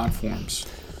more platforms.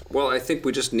 well, I think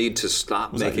we just need to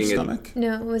stop Was that making your it. stomach?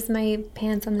 No, it was my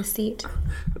pants on the seat.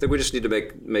 I think we just need to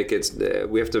make it.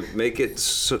 We have to make it.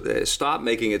 Stop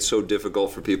making it so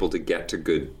difficult for people to get to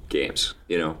good games.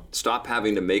 Stop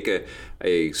having to make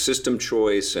a system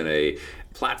choice and a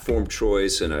platform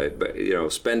choice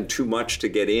and spend too much to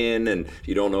get in, and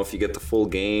you don't know if you get the full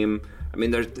game. I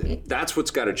mean, that's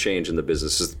what's got to change in the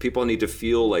business. Is people need to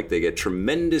feel like they get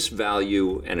tremendous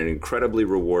value and an incredibly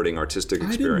rewarding artistic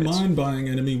experience. I didn't mind buying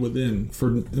Enemy Within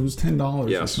it was $10 or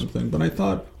Yes. something, but I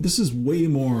thought this is way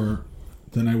more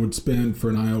than I would spend for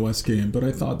an iOS game. But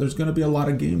I thought there's going to be a lot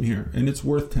of game here, and it's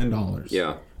worth $10.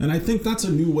 Yeah. And I think that's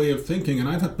a new way of thinking. And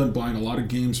I've been buying a lot of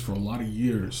games for a lot of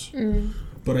years.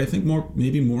 But I think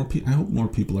I hope more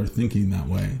people are thinking that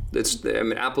way.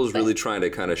 Apple's really trying to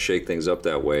kind of shake things up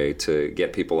that way to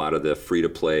get people out of the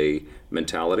free-to-play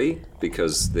mentality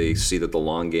because they see that the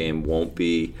long game won't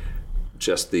be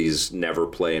just these never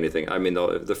play anything. I mean,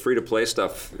 the free-to-play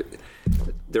stuff,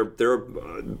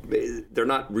 they're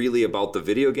not really about the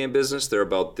video game business. They're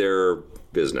about their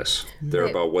business. They're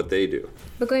about what they do.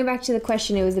 But going back to the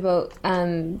question, it was about.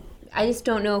 I just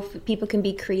don't know if people can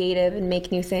be creative and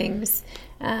make new things.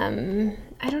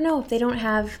 I don't know if they don't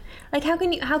have, like, how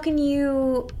can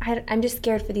you, I'm just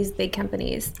scared for these big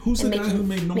companies. Who's the guy who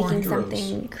made No More making Heroes?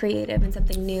 Something creative and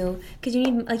something new. Because you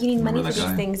need money for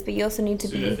these things, but you also need to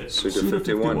be.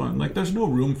 Suda51. Like, there's no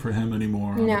room for him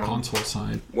anymore on the console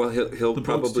side. Well, he'll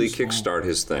probably too small. kickstart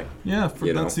his thing. Yeah,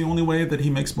 that's the only way that he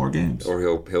makes more games. Or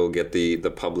he'll get the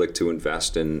public to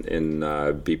invest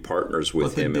in be partners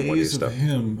with him and what he's stuff.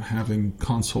 Him having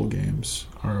console games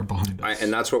are behind us.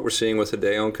 And that's what we're seeing with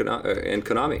Hideo and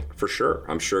Konami, for sure.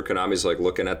 I'm sure Konami's like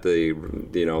looking at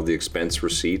the expense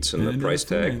receipts and the price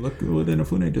tag. Look what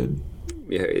Inafune did.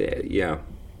 Yeah.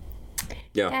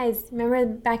 Guys, remember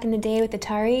back in the day with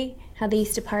Atari, how they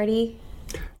used to party?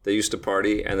 They used to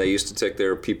party and they used to take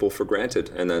their people for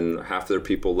granted, and then half their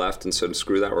people left and said,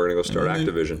 "Screw that, we're going to go start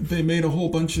Activision." They made a whole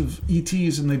bunch of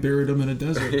ETs and they buried them in a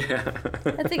desert.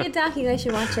 That's a good doc. You guys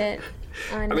should watch it.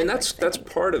 I mean, that's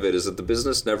part of it, is that the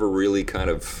business never really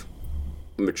kind of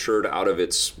matured out of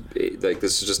its, like,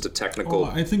 this is just a technical.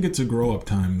 I think it's a grow up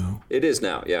time though. It is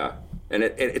now, yeah. And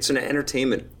it's an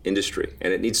entertainment industry,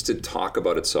 and it needs to talk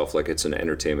about itself like it's an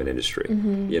entertainment industry.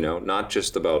 Not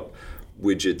just about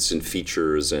widgets and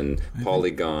features and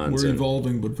polygons. We're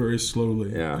evolving, but very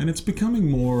slowly. Yeah. And it's becoming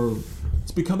more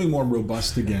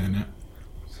robust again.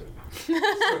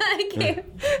 Okay.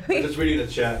 I'm just reading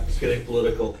the chat. It's getting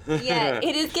political. Yeah,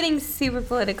 it is getting super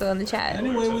political in the chat.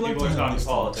 Anyway, we like to have talking these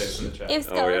politics in the chat. If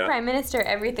Scott were Prime Minister,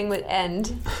 everything would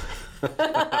end. If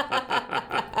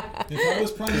I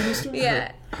was Prime Minister?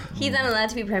 Yeah. He's not allowed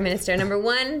to be Prime Minister. Number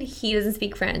one, he doesn't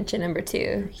speak French. And number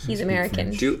two, he's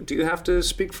American. Do you have to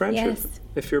speak French Yes.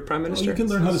 if you're Prime Minister? You can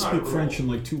learn how to speak French in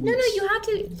like 2 weeks. No,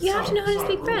 you have to know how to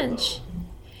speak French.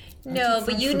 No,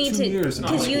 but you need to,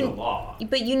 because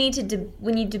you need to,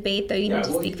 when you debate though, you need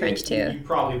to speak French too. You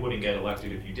probably wouldn't get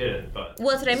elected if you did it, but well,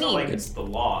 that's what I mean. Not like it's the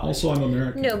law. Also, I'm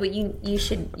American. No, but you have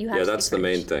to. Yeah, that's the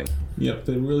main thing. Yep,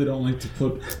 they really don't like to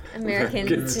put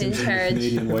Americans in the charge.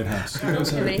 Canadian White House. You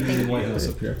guys have a Canadian White House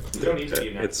up here. You don't need to be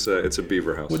United. It's a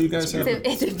beaver house. What do you guys have?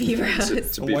 It's a beaver house.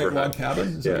 It's a A beaver white log house. cabin?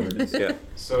 Is that what it is? Yeah.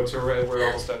 So we're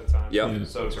almost out of time. Yep.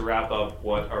 So to wrap up,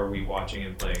 what are we watching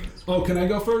and playing? Oh, can I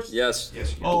go first? Yes.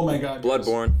 Yes. You can. Oh my God.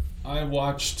 Bloodborne. I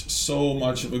watched so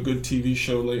much of a good TV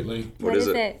show lately. What is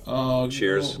it?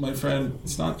 Cheers. My friend,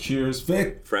 it's not Cheers.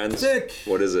 Vic. Friends. Vic.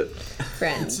 What is it?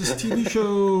 Friends. It's this TV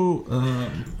show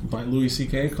by Louis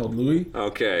C.K. called Louis.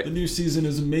 Okay. The new season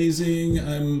is amazing.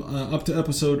 I'm up to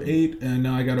episode 8, and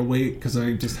now I gotta wait because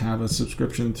I just have a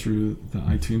subscription through the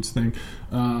iTunes thing.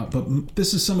 But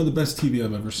this is some of the best TV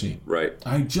I've ever seen. Right.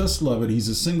 I just love it. He's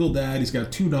a single dad. He's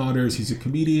got 2 daughters. He's a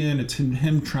comedian. It's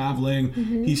him traveling.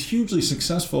 Mm-hmm. He's hugely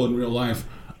successful in real life.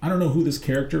 I don't know who this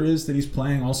character is that he's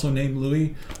playing, also named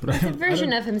Louis. But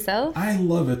Version of himself. I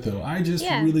love it though. I just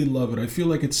really love it. I feel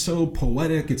like it's so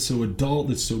poetic, it's so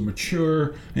adult, it's so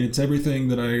mature, and it's everything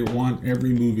that I want every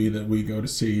movie that we go to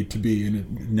see to be, and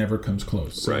it never comes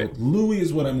close. So Right. Louis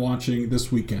is what I'm watching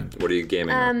this weekend. What are you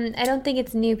gaming on? I don't think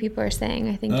it's new. People are saying.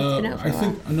 I think it's been out for a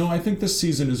while. I think this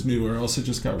season is new, or else it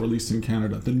just got released in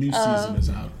Canada. The new season is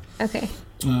out. Okay.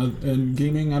 And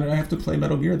gaming, I have to play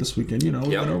Metal Gear this weekend. We Yep.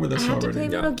 went over this I have already. to play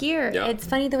Metal Gear. Yeah. It's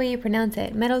funny the way you pronounce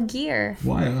it. Metal Gear.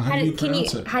 Why? How do you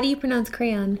pronounce it? How do you pronounce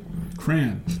crayon?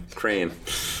 Cran. Crane.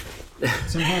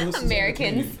 Somehow this is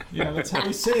Americans. yeah, that's how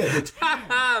we say it. It's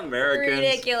Americans.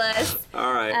 Ridiculous.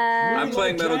 All right. I'm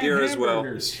playing Metal Gear as well.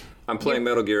 Hamburgers. I'm playing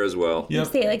Metal Gear as well. Yep.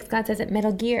 Say it like Scott says it.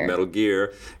 Metal Gear. Metal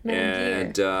Gear.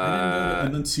 Metal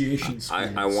And Enunciation.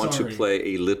 I want to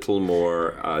play a little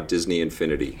more Disney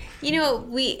Infinity. You know,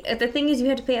 the thing is, you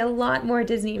have to play a lot more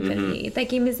Disney Infinity. That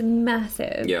game is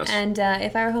massive. Yes. And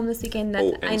if I were home this weekend,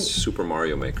 Super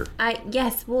Mario Maker.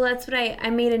 Yes. Well, that's what I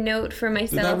made a note for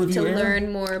myself review to air?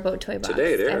 learn more about Toy Box.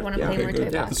 Today it aired. I want to Yeah. play Okay, more good. Toy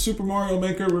Yeah. The Box. Super Mario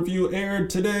Maker review aired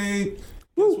today.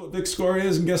 Guess what Vic's score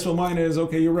is, and guess what mine is.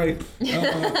 Okay, you're right.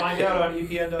 Find out on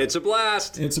EPN. It's a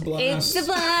blast. It's a blast. It's a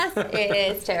blast.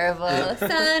 It is terrible.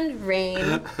 Sun,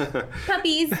 rain,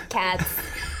 puppies, cats.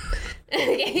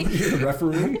 Okay. You're the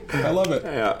referee. I love it.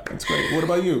 Yeah. That's great. What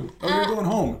about you? Oh, you're going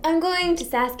home. I'm going to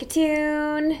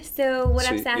Saskatoon. So what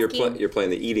I'm you're, asking, you're playing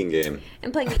the eating game.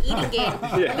 I'm playing the eating game.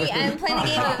 I'm playing the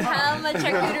game of how much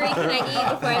charcuterie can I eat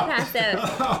before I pass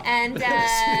out. And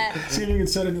See if you can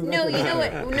set a new no, record. you know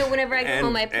what? No, whenever I go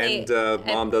home, I play. And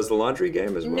Mom does the laundry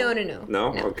game as well? No.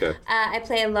 No? Okay. I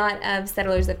play a lot of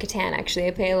Settlers of Catan. Actually,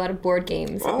 I play a lot of board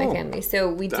games with my Oh, family. So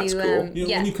we that's do. cool.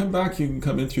 When you come back, you can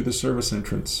come in through the service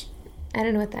entrance I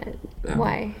don't know what that.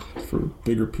 Why? for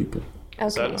bigger people.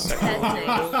 Okay, that's nice.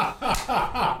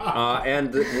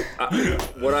 And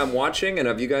what I'm watching, and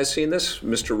have you guys seen this,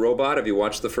 Mr. Robot? Have you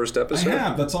watched the first episode? I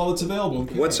have. That's all that's available.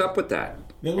 Okay. What's up with that?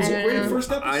 It was a great first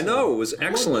episode. I know, it was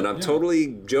excellent. I'm totally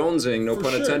jonesing, no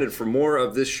pun intended, for more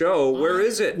of this show. Where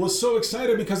is it? Was so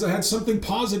excited because I had something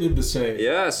positive to say.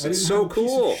 Yes, it's so Piece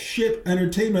cool. of shit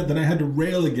entertainment that I had to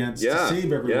rail against to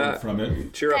save everyone from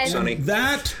it. Cheer up, Sonny.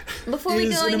 That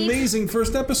is an amazing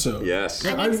first episode. Yes.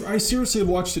 I seriously have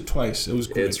watched it twice. It was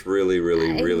great. It's really,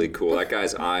 really, really cool. That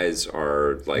guy's eyes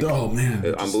are like, oh man,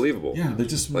 unbelievable. Yeah, they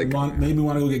just made me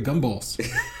want to go get gumballs.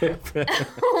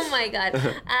 Oh my god.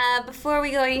 Before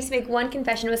we go, I need to make one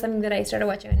confession with something that I started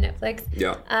watching on Netflix.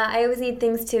 Yeah. I always need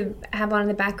things to have on in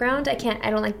the background. I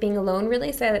don't like being alone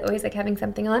really, so I always like having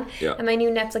something on. Yeah. And my new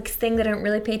Netflix thing that I don't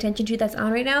really pay attention to that's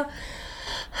on right now,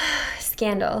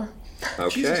 Scandal.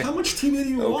 Okay. Jesus, how much TV do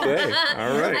you watch? Okay.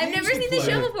 All right. I've never seen the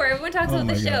show before. Everyone talks about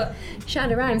the show.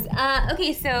 Shonda Rhimes.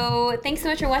 Okay, so thanks so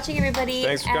much for watching, everybody.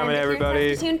 Thanks for coming,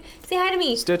 everybody. Say hi to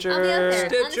me. Stitcher. I'll be out there on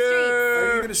the streets. Are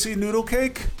you going to see Noodle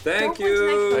Cake? Thank Don't punch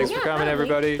you. my- Thanks for Yeah, coming, probably.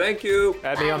 everybody. Thank you.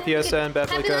 Add me on PSN,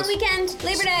 Beverly Happy long Coast. weekend.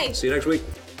 Labor Day. See you next week.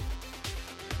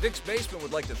 Vic's Basement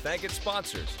would like to thank its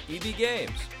sponsors, EB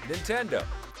Games, Nintendo,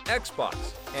 Xbox,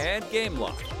 and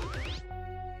Gameloft.